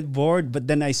 I get bored, but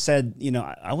then I said,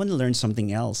 I want to learn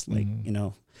something else, like,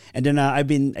 and then I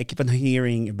keep on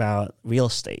hearing about real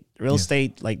estate. Real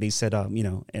estate, like they said,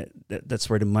 that's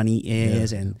where the money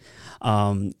is, and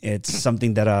it's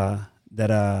something that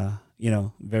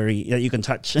very that you can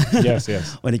touch. Yes.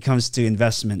 When it comes to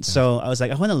investment. So I was like,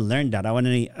 I want to learn that. I want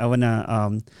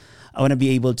to be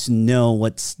able to know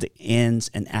what's the ins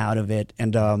and out of it.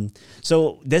 And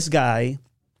so this guy,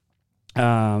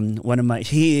 one of my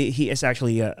he is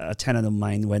actually a tenant of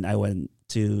mine when I went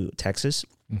to Texas.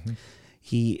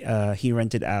 He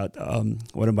rented out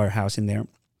one of our house in there,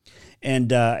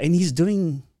 and he's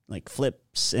doing like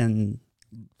flips and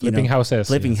flipping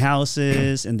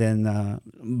houses, and then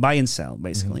buy and sell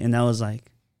basically. And I was like,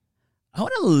 I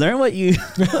want to learn what you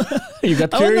you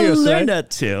got curious, I want to learn right?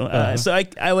 that too. So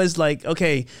I was like,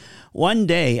 okay, one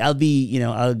day I'll be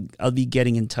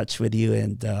getting in touch with you,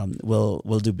 and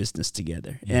we'll do business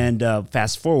together. And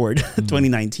fast forward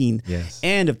 2019,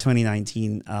 end of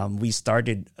 2019, we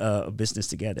started a business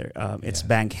together. It's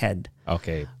Bankhead.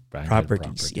 Okay.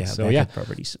 Properties. Yeah. So Bankhead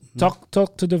Properties. Talk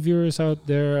to the viewers out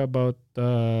there about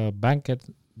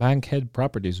Bankhead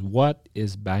Properties. What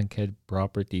is Bankhead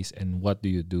Properties, and what do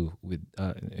you do with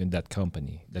in that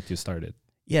company that you started?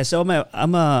 Yeah, so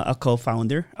I'm a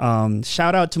co-founder.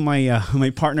 Shout out to my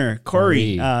my partner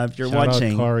Corey. If you're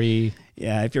watching, Corey.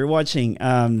 Yeah, if you're watching.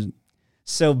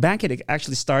 So Bankhead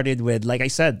actually started with, like I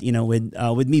said,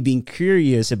 with me being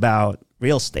curious about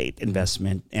real estate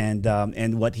investment and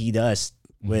what he does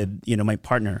with my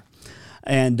partner.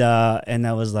 And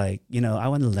I was like, I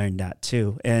want to learn that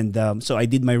too. And so I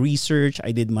did my research.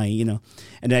 I did my, and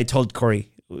then I told Corey,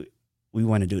 we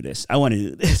want to do this. I want to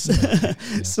do this.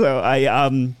 So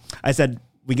I said,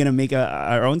 we're going to make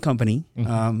our own company,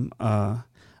 a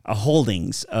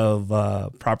holdings of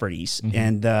properties.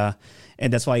 And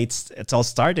that's why it's all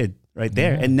started right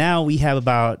there. And now we have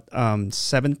about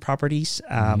 7 properties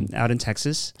out in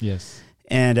Texas. Yes.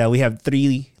 And we have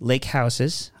 3 lake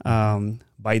houses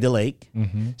by the lake.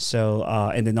 So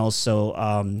and then also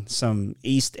some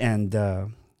east and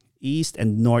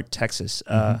north Texas,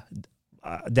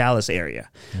 Dallas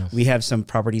area. Yes. We have some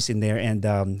properties in there,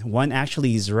 and one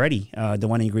actually is ready. The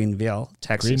one in Greenville,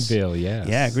 Texas. Greenville, yes.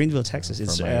 Yeah, Greenville, Texas.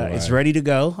 It's ready to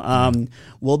go.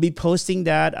 We'll be posting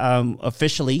that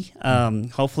officially,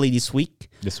 hopefully this week.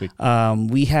 This week.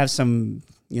 We have some,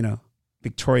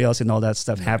 pictorials and all that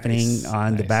stuff happening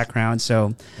on the background.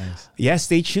 So yeah,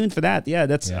 stay tuned for that. Yeah,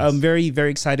 that's I'm very,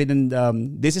 very excited. And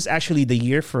this is actually the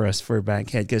year for us for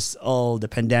Bankhead, because all the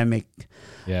pandemic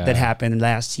that happened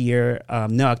last year,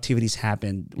 no activities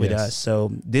happened with us.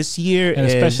 So this year, and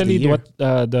especially is the year.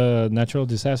 the natural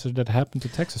disaster that happened to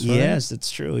Texas, right? Yes,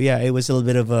 that's true. Yeah, it was a little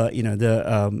bit of a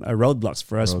a roadblocks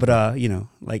for us, but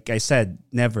like I said,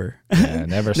 never,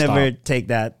 never take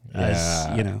that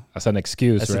as an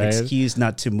excuse, an excuse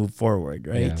not to move forward,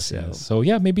 right? So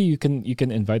yeah, maybe you can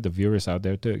invite the viewers out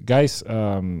there to guys,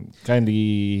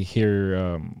 kindly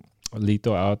hear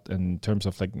Lito out in terms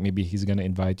of like maybe he's gonna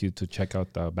invite you to check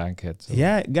out Bankhead. So.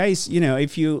 Yeah, guys,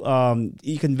 if you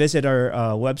you can visit our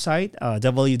website,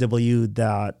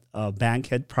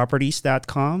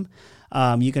 www.bankheadproperties.com.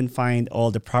 You can find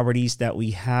all the properties that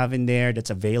we have in there that's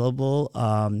available.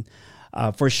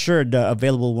 For sure, the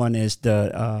available one is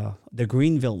the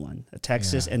Greenville one,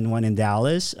 Texas, and one in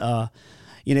Dallas.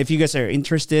 If you guys are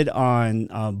interested on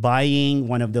buying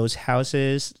one of those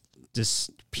houses,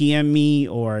 just PM me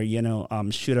or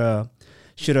shoot an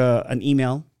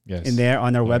email in there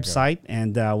on our website,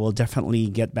 and we'll definitely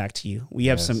get back to you. We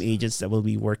have some agents that will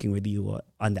be working with you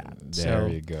on that. There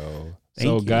you go.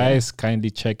 So guys, kindly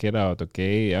check it out.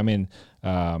 Okay, I mean,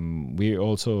 we're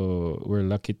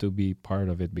lucky to be part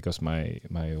of it because my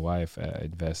wife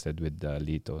invested with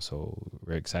Lito, so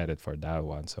we're excited for that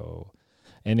one. So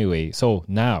anyway, so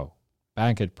now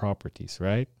Bankhead Properties,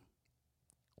 right?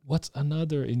 What's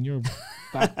another in your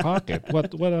back pocket?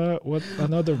 What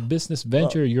another business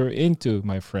venture you're into,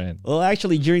 my friend? Well,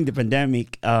 actually, during the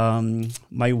pandemic,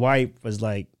 my wife was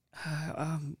like,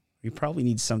 "We probably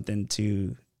need something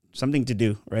to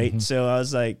do, right?" Mm-hmm. So I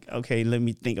was like, "Okay, let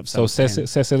me think of something." So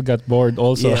Cecil got bored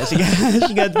also. Yeah,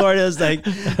 she got bored. I was like,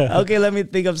 "Okay, let me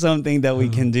think of something that we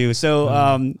can do." So,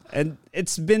 and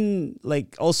it's been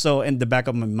like also in the back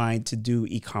of my mind to do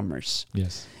e-commerce.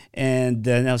 Yes. And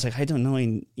then I was like, I don't know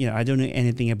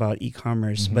anything about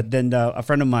e-commerce. Mm-hmm. But then a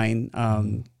friend of mine,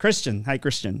 Christian, hi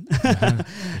Christian.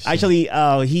 Actually,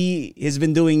 he has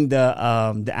been doing the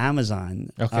Amazon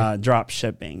drop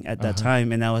shipping at that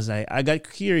time, and I was like, I got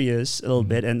curious a little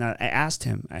bit, and I asked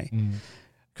him,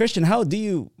 Christian, how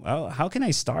can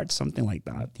I start something like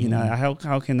that?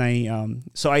 How can I?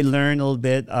 So I learned a little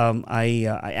bit. I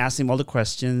asked him all the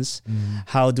questions.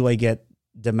 How do I get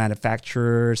the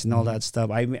manufacturers and all that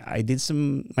stuff? I did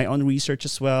my own research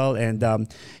as well, and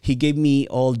he gave me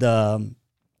all the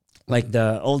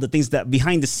things that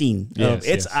behind the scene.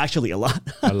 It's actually a lot.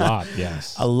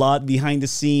 Yes. A lot behind the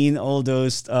scene. All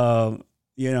those,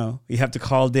 you have to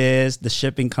call this the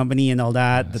shipping company and all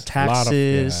that, the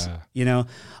taxes,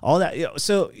 all that.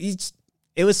 So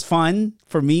it was fun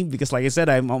for me because, like I said,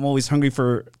 I'm always hungry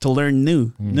to learn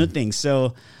new things.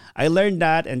 So I learned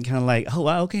that and kind of like, oh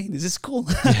wow, okay, this is cool.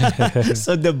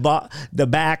 So the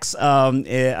Bax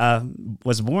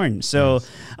was born. So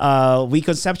we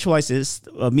conceptualized this.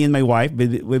 Me and my wife,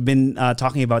 we've been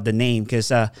talking about the name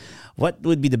because what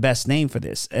would be the best name for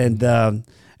this? And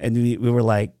we were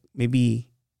like, maybe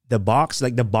the box,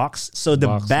 like the box. So the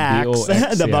box, Bax,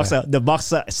 the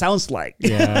box sounds like.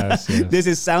 Yes.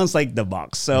 This sounds like the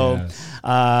box. So,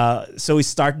 so we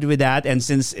started with that, and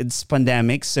since it's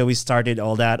pandemic, so we started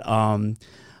all that,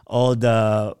 all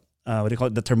the what do you call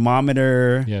it? The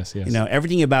thermometer. Yes.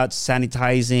 Everything about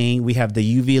sanitizing. We have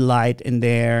the UV light in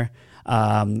there.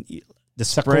 The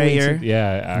sprayer.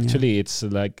 Actually, it's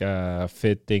like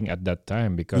fitting at that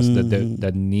time because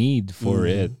the need for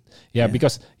it.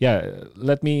 Because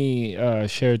let me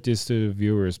share this to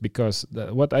viewers because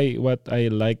what I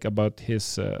like about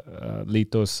his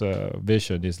Lito's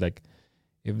vision is like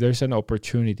if there's an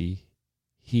opportunity,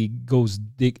 he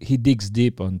digs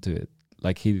deep onto it.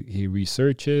 Like he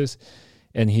researches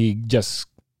and he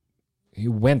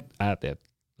went at it.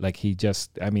 Like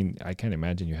I can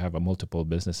imagine you have multiple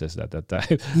businesses at that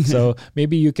time. So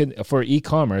maybe you can, for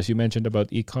e-commerce, you mentioned about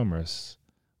e-commerce.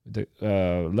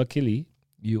 Luckily,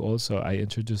 I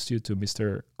introduced you to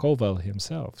Mr. Koval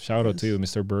himself. Shout out to you,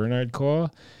 Mr. Bernard Ko.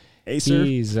 Hey, sir.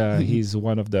 He's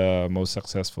one of the most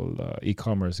successful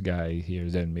e-commerce guy here.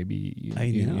 Then maybe you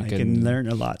can learn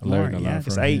a lot more. From him.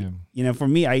 For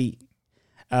me,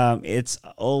 it's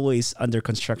always under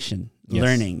construction,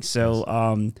 learning. So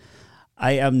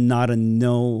I am not a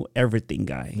know everything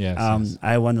guy. Yes.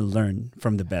 I want to learn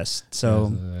from the best.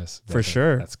 So for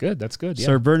sure. That's good. Yeah.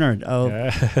 Sir Bernard, I'll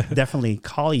definitely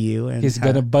call you. And he's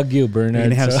going to bug you, Bernard. We're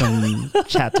going to have some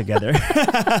chat together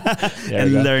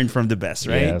and learn from the best,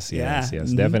 right? Yes.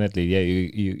 Definitely. Yeah,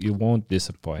 you won't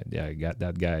disappoint. Yeah, I got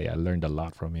that guy. I learned a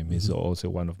lot from him. He's also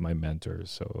one of my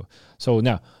mentors. So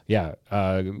now,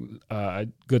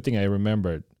 good thing I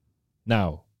remembered.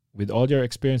 Now, with all your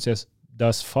experiences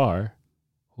thus far,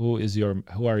 who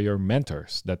are your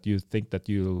mentors that you think that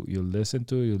you listen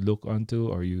to, you look onto,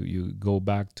 or you go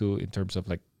back to in terms of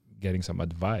like getting some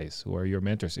advice? Who are your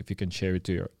mentors? If you can share it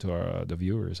to our the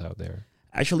viewers out there.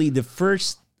 Actually, the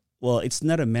first, well, it's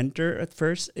not a mentor at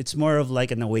first. It's more of like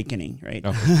an awakening, right?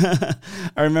 Okay.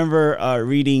 I remember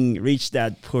reading Rich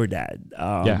Dad Poor Dad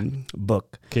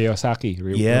book. Kiyosaki.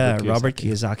 Robert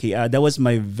Kiyosaki. That was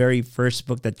my very first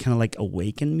book that kind of like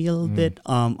awakened me a little bit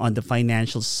on the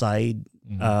financial side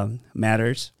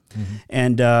matters,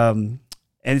 and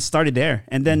it started there.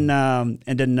 And then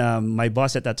my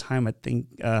boss at that time, I think,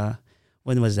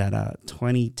 when was that?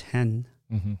 2010.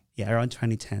 Yeah, around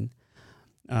 2010.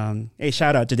 Hey,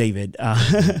 shout out to David.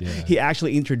 He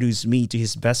actually introduced me to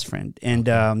his best friend,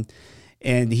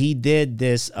 and he did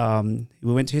this.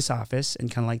 We went to his office and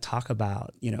kind of like talk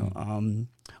about,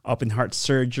 open heart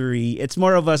surgery. It's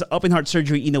more of a open heart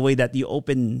surgery in a way that you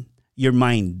open your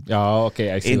mind. Oh,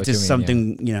 okay. I see into what you mean,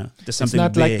 something, to something. It's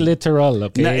not big. like literal,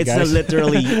 okay? No, it's guys? not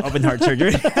literally open heart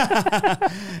surgery.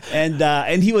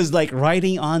 And he was like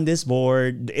writing on this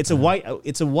board. It's a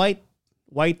whiteboard,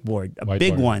 a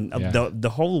big one. The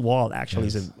whole wall actually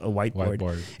is a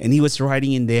whiteboard. And he was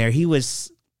writing in there. It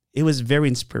was very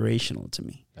inspirational to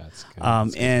me. That's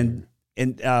good. And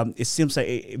it seems like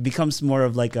it becomes more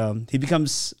of like he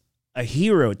becomes a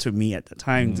hero to me at the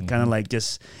time. Kind of like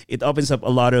just it opens up a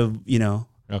lot of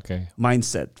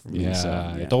mindset for me. Yeah,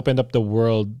 So, it opened up the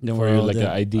world for you, like the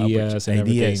ideas and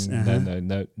everything.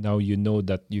 Then now you know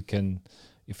that you can,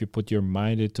 if you put your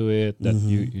mind into it, that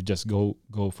you just go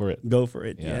for it. Go for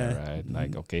it. Yeah, right.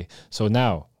 Like, okay. So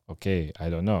now, I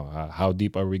don't know. How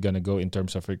deep are we going to go in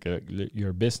terms of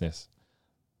your business?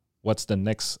 What's the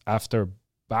next after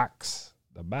Bax?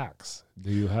 The Bax. Do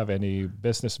you have any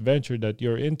business venture that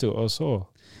you're into also?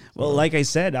 Well, like I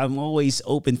said, I'm always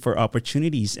open for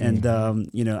opportunities. And,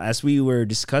 as we were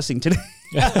discussing today,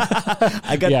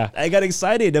 I got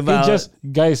excited about...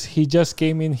 He just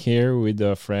came in here with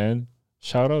a friend.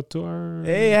 Shout out to our...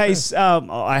 Hey,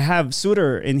 I have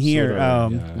Suter in here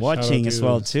watching as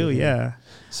well too. Suter. Yeah.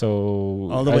 So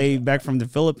all the way back from the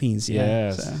Philippines.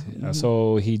 Yeah. Yes.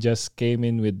 So he just came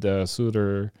in with the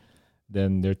Suter.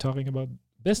 Then they're talking about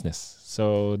business.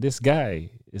 So this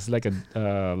guy is like a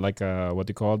what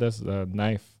do you call this? A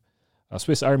knife, a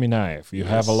Swiss Army knife. You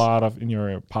have a lot of in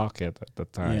your pocket at the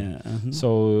time. Yeah.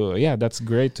 So that's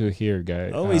great to hear,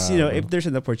 guys. Always, if there's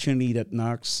an opportunity that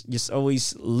knocks, just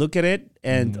always look at it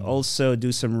and also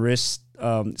do some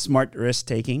smart risk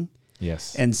taking.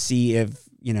 Yes. And see if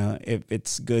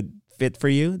it's good fit for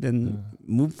you, then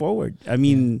move forward. I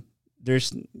mean,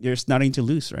 there's nothing to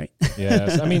lose, right?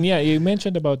 Yes. I mean, you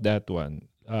mentioned about that one,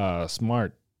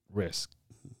 smart risk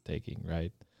taking,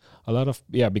 right? A lot of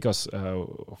because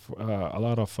a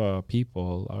lot of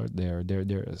people out there,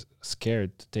 they're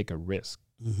scared to take a risk.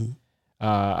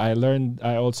 I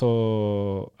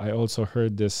also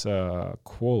heard this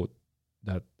quote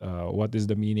that what is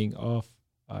the meaning of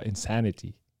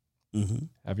insanity?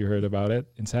 Have you heard about it?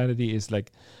 Insanity is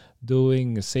like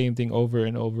doing the same thing over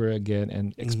and over again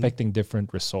and expecting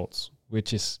different results,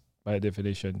 which is by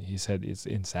definition, he said, it's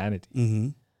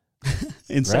insanity.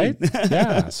 Insane. Right?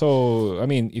 Yeah. So, I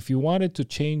mean, if you wanted to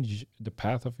change the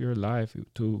path of your life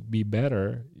to be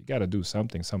better, you got to do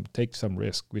something, take some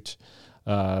risk, which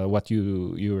what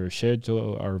you shared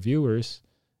to our viewers,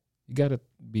 you got to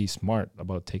be smart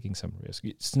about taking some risk.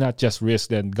 It's not just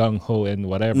risk and gung-ho and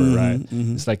whatever, right?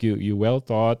 It's like you well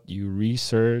thought, you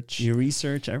research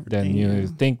everything. Then you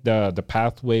think the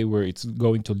pathway where it's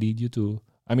going to lead you to.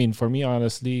 I mean, for me,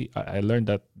 honestly, I learned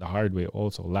that the hard way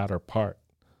also, latter part.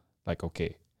 Like,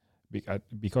 okay,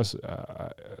 because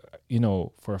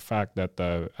for a fact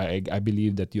that I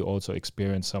believe that you also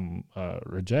experience some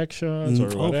rejections or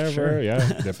whatever. Sure. Yeah,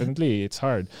 definitely, it's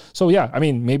hard. So I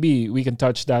mean, maybe we can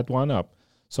touch that one up.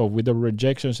 So with the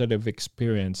rejections that I've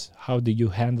experienced, how did you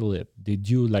handle it? Did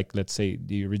you let's say,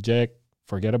 do you reject,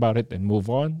 forget about it, and move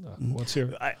on? What's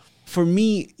your? For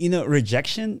me,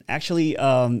 rejection. Actually,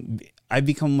 I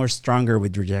become more stronger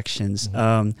with rejections.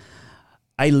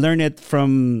 I learned it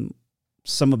from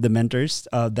some of the mentors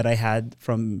that I had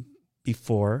from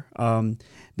before.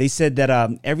 They said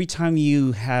that every time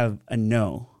you have a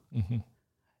no,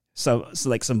 so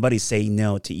like somebody say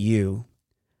no to you,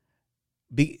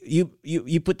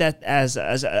 you put that as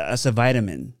a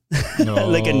vitamin,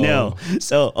 like a no.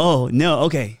 So no,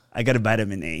 okay, I got a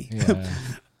vitamin A. Yeah.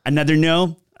 Another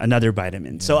no, another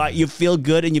vitamin. Yeah. So you feel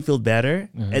good and you feel better,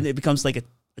 and it becomes like a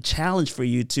challenge for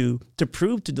you to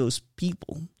prove to those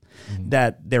people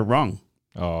that they're wrong.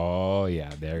 Oh yeah,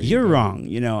 You're wrong.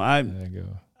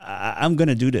 I'm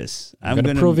gonna do this. I'm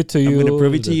gonna prove it to you. I'm gonna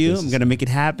prove it to that you. this I'm is- gonna make it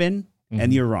happen,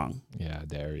 and you're wrong. Yeah,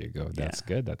 there you go. Yeah. That's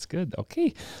good. That's good.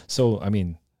 Okay. So, I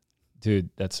mean, dude,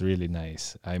 that's really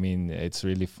nice. I mean, it's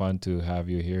really fun to have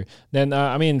you here. Then,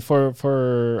 I mean, for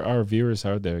our viewers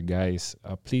out there, guys,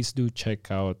 please do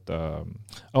check out.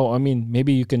 I mean,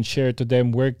 maybe you can share to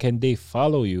them where can they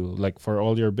follow you. Like for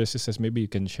all your businesses, maybe you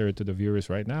can share it to the viewers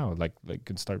right now. Like you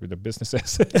can start with the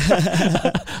businesses.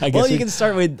 I guess Well, you can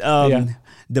start with Yeah.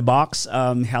 the box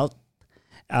health.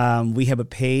 We have a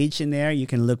page in there. You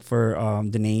can look for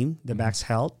the name, the Box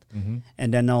Health,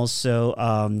 and then also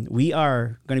we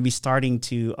are going to be starting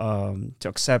to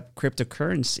accept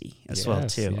cryptocurrency as well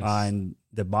Yes, too yes. on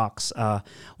the box.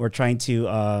 We're trying to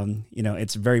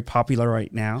it's very popular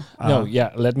right now. No,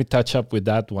 yeah, let me touch up with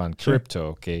that one. Sure. Crypto,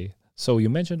 okay? So you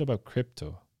mentioned about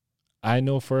crypto. I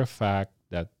know for a fact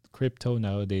that crypto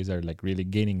nowadays are like really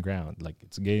gaining ground, like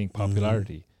it's gaining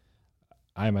popularity.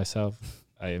 I myself,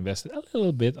 I invested a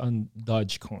little bit on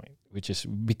Dogecoin, which is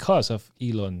because of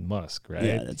Elon Musk, right?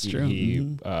 Yeah, that's true.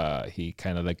 He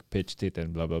kind of like pitched it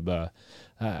and blah blah blah.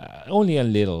 Only a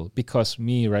little because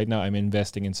me right now I'm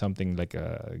investing in something like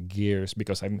gears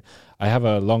because I have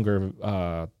a longer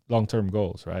long-term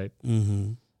goals, right?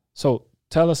 Mm-hmm. So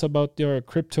tell us about your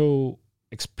crypto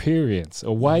experience.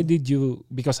 Why did you?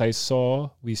 Because we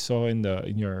saw in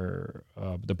your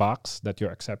the box that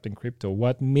you're accepting crypto.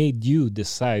 What made you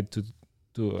decide to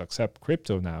accept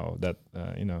crypto now? That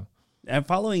I'm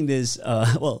following this.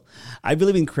 Well, I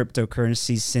believe in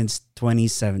cryptocurrency since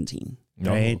 2017, Oh,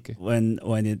 right? okay. When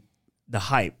the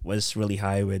hype was really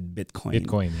high with Bitcoin.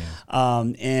 Bitcoin, yeah.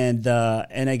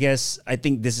 And I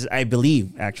think I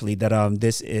believe actually that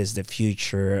this is the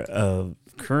future of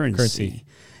currency.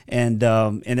 And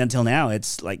until now,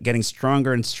 it's like getting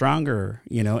stronger and stronger,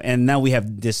 And now we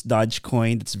have this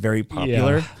Dogecoin that's very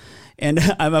popular. Yeah. And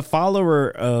I'm a follower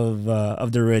of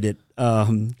the Reddit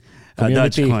Community.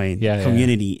 Dogecoin Yeah.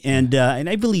 community, and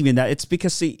I believe in that. It's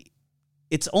because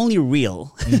it's only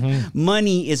real.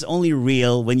 Money is only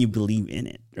real when you believe in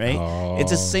it, right? Oh,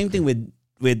 It's the same thing with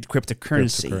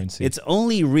cryptocurrency. Cryptocurrency. It's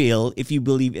only real if you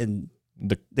believe in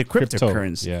the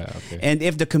cryptocurrency. Yeah, okay. And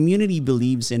if the community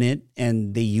believes in it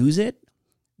and they use it,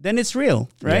 then it's real,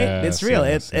 right? Yes, it's real.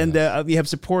 yes, And yes. we have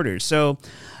supporters. So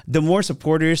the more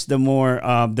supporters, the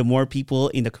more people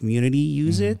in the community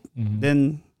use it,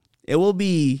 then it will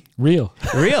be Real.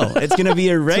 real. It's going to be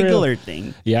a regular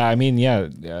thing. Yeah, I mean,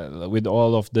 with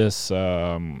all of this,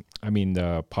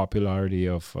 the popularity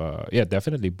of,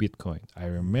 definitely Bitcoin. I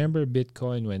remember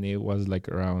Bitcoin when it was like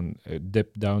around,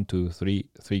 dipped down to three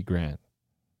grand.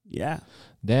 Yeah.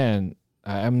 Then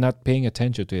I'm not paying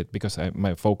attention to it because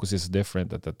my focus is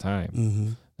different at the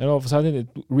time. Then all of a sudden it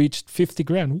reached 50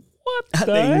 grand. What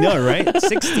the I heck? know, right?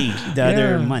 60 the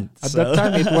other month. At So- that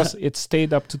time it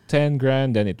stayed up to 10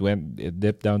 grand, then it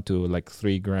dipped down to like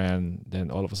 3 grand.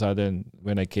 Then all of a sudden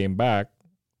when I came back,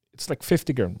 it's like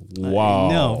 50 grand. Wow.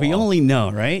 No, we only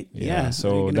know, right? Yeah, so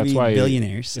we're gonna that's be why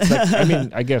billionaires. It's like, I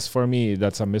mean, I guess for me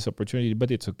that's a missed opportunity,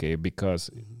 but it's okay because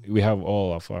we have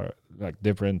all of our like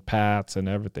different paths and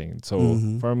everything. So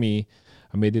for me,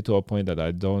 I made it to a point that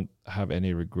I don't have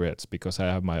any regrets because I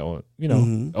have my own,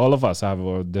 all of us have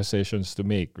our decisions to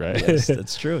make, right? Yes,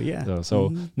 that's true. Yeah.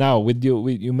 So now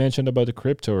you mentioned about the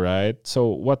crypto, right? So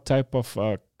what type of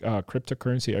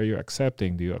cryptocurrency are you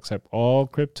accepting? Do you accept all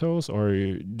cryptos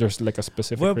or there's like a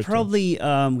specific We're crypto? probably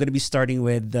going to be starting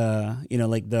with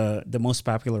like the most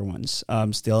popular ones.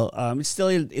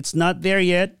 It's not there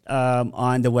yet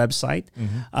on the website.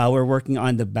 We're working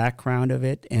on the background of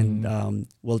it, and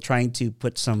we're trying to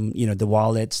put some the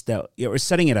wallets that we're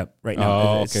setting it up right now.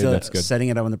 Oh, It's okay, still that's good. setting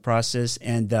it up in the process,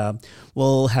 and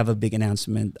we'll have a big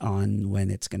announcement on when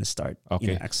it's going to start.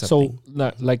 Okay. Accepting.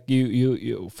 So like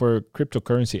you for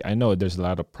cryptocurrency, I know there's a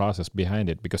lot of process behind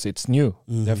it because it's new.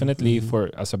 Definitely for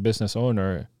as a business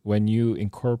owner, when you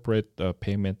incorporate the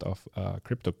payment of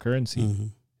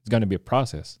cryptocurrency, it's going to be a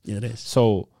process. Yeah, it is.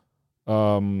 So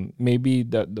maybe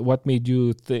what made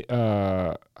you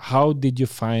how did you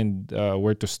find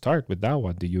where to start with that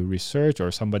one? Did you research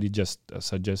or somebody just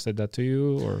suggested that to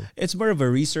you or It's more of a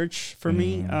research for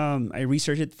me. I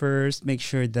research it first, make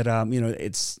sure that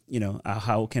it's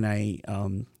how can I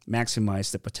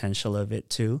maximize the potential of it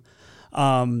too.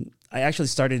 I actually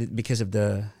started it because of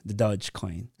the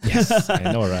Dogecoin. yes,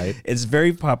 I know, right? It's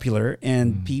very popular,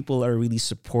 and people are really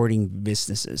supporting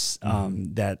businesses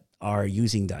that are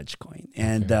using Dogecoin.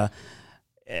 And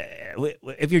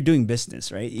if you're doing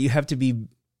business, right, you have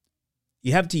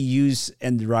to use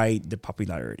and ride the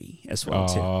popularity as well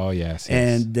too. Oh yes,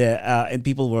 And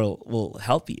people will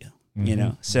help you. You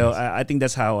know, so Yes. I think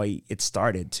that's how it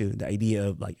started too. The idea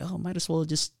of like, oh, might as well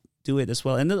just do it as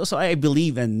well. And then also, I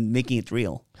believe in making it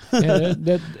real. Yeah,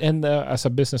 and as a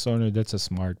business owner, that's a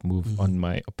smart move, on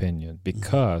my opinion,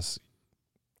 because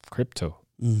crypto,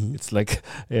 it's like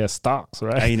stocks,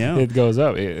 right? I know. It goes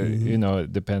up. You know,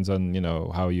 it depends on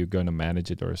how you're gonna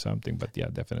manage it or something. But yeah,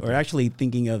 definitely. We're actually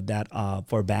thinking of that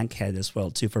for Bankhead as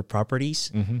well too, for properties.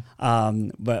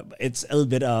 But it's a little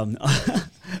bit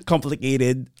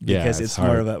complicated Yeah, because it's it's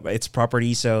more hard. of it's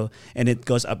property, so and it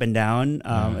goes up and down.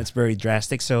 It's very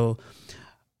drastic. So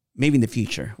maybe in the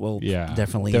future we'll Yeah,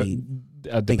 definitely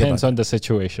depends about on the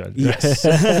situation. yes.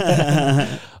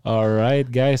 All right,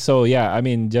 guys. So yeah, I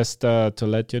mean, just to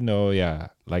let you know, yeah,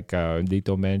 like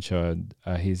Lito mentioned,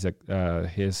 his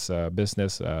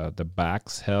business, the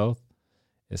Bax Health,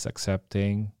 is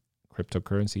accepting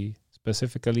cryptocurrency,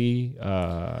 specifically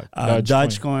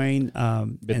Dogecoin,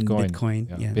 and Bitcoin.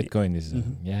 Bitcoin, Yeah, Bitcoin is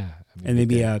yeah, I mean, and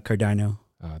maybe Bitcoin. Cardano.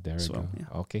 There as you well, go.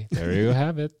 yeah. Okay, there you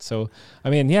have it. So I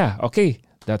mean, yeah, okay,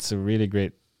 that's a really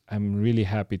great. I'm really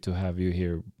happy to have you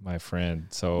here, my friend.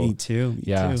 So Me too. Me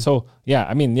yeah. too. So yeah,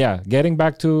 I mean, yeah. Getting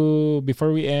back to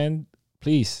before we end,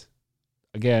 please,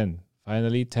 again,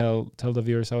 finally tell the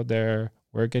viewers out there,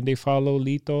 where can they follow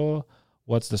Lito?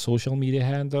 What's the social media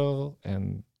handle?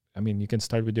 And I mean, you can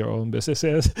start with your own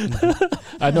businesses.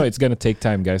 I know it's gonna take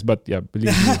time, guys, but yeah,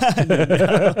 believe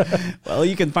me. Well,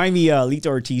 you can find me Lito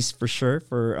Ortiz for sure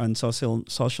on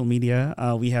social media.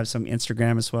 We have some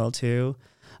Instagram as well too.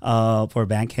 For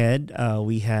Bankhead,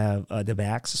 we have the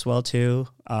Bax as well too.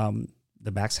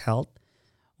 The Bax Health.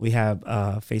 We have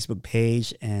a Facebook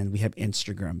page and we have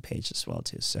Instagram page as well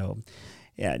too. So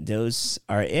yeah, those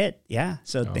are it. Yeah.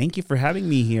 So thank you for having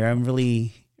me here. I'm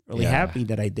really Yeah. happy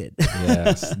that I did.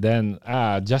 Yes. Then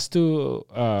just to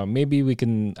maybe we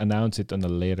can announce it on a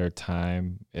later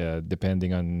time,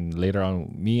 depending on later on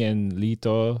me and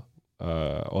Lito,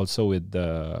 also with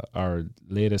our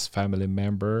latest family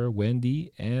member,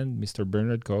 Wendy, and Mr.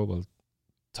 Bernard Co. will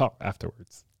talk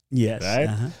afterwards. Yes. Right?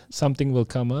 Uh-huh. Something will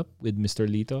come up with Mr.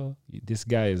 Lito. This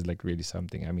guy is like really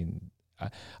something. I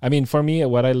mean, for me,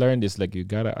 what I learned is like you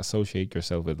gotta associate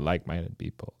yourself with like-minded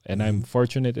people, and I'm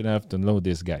fortunate enough to know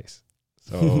these guys.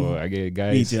 So, again,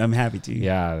 guys, Me too. I'm happy to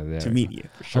yeah, to meet you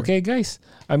for sure. Okay, guys.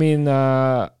 I mean,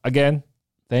 again,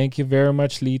 thank you very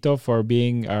much, Lito, for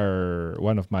being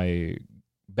one of my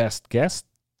best guests,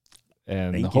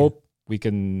 and Thank you. hope we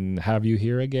can have you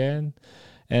here again.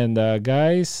 And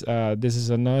guys, this is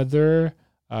another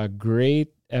great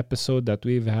episode that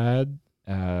we've had.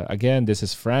 Again, this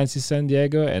is Francis San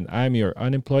Diego, and I'm your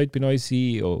Unemployed Pinoy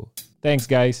CEO. Thanks,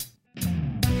 guys.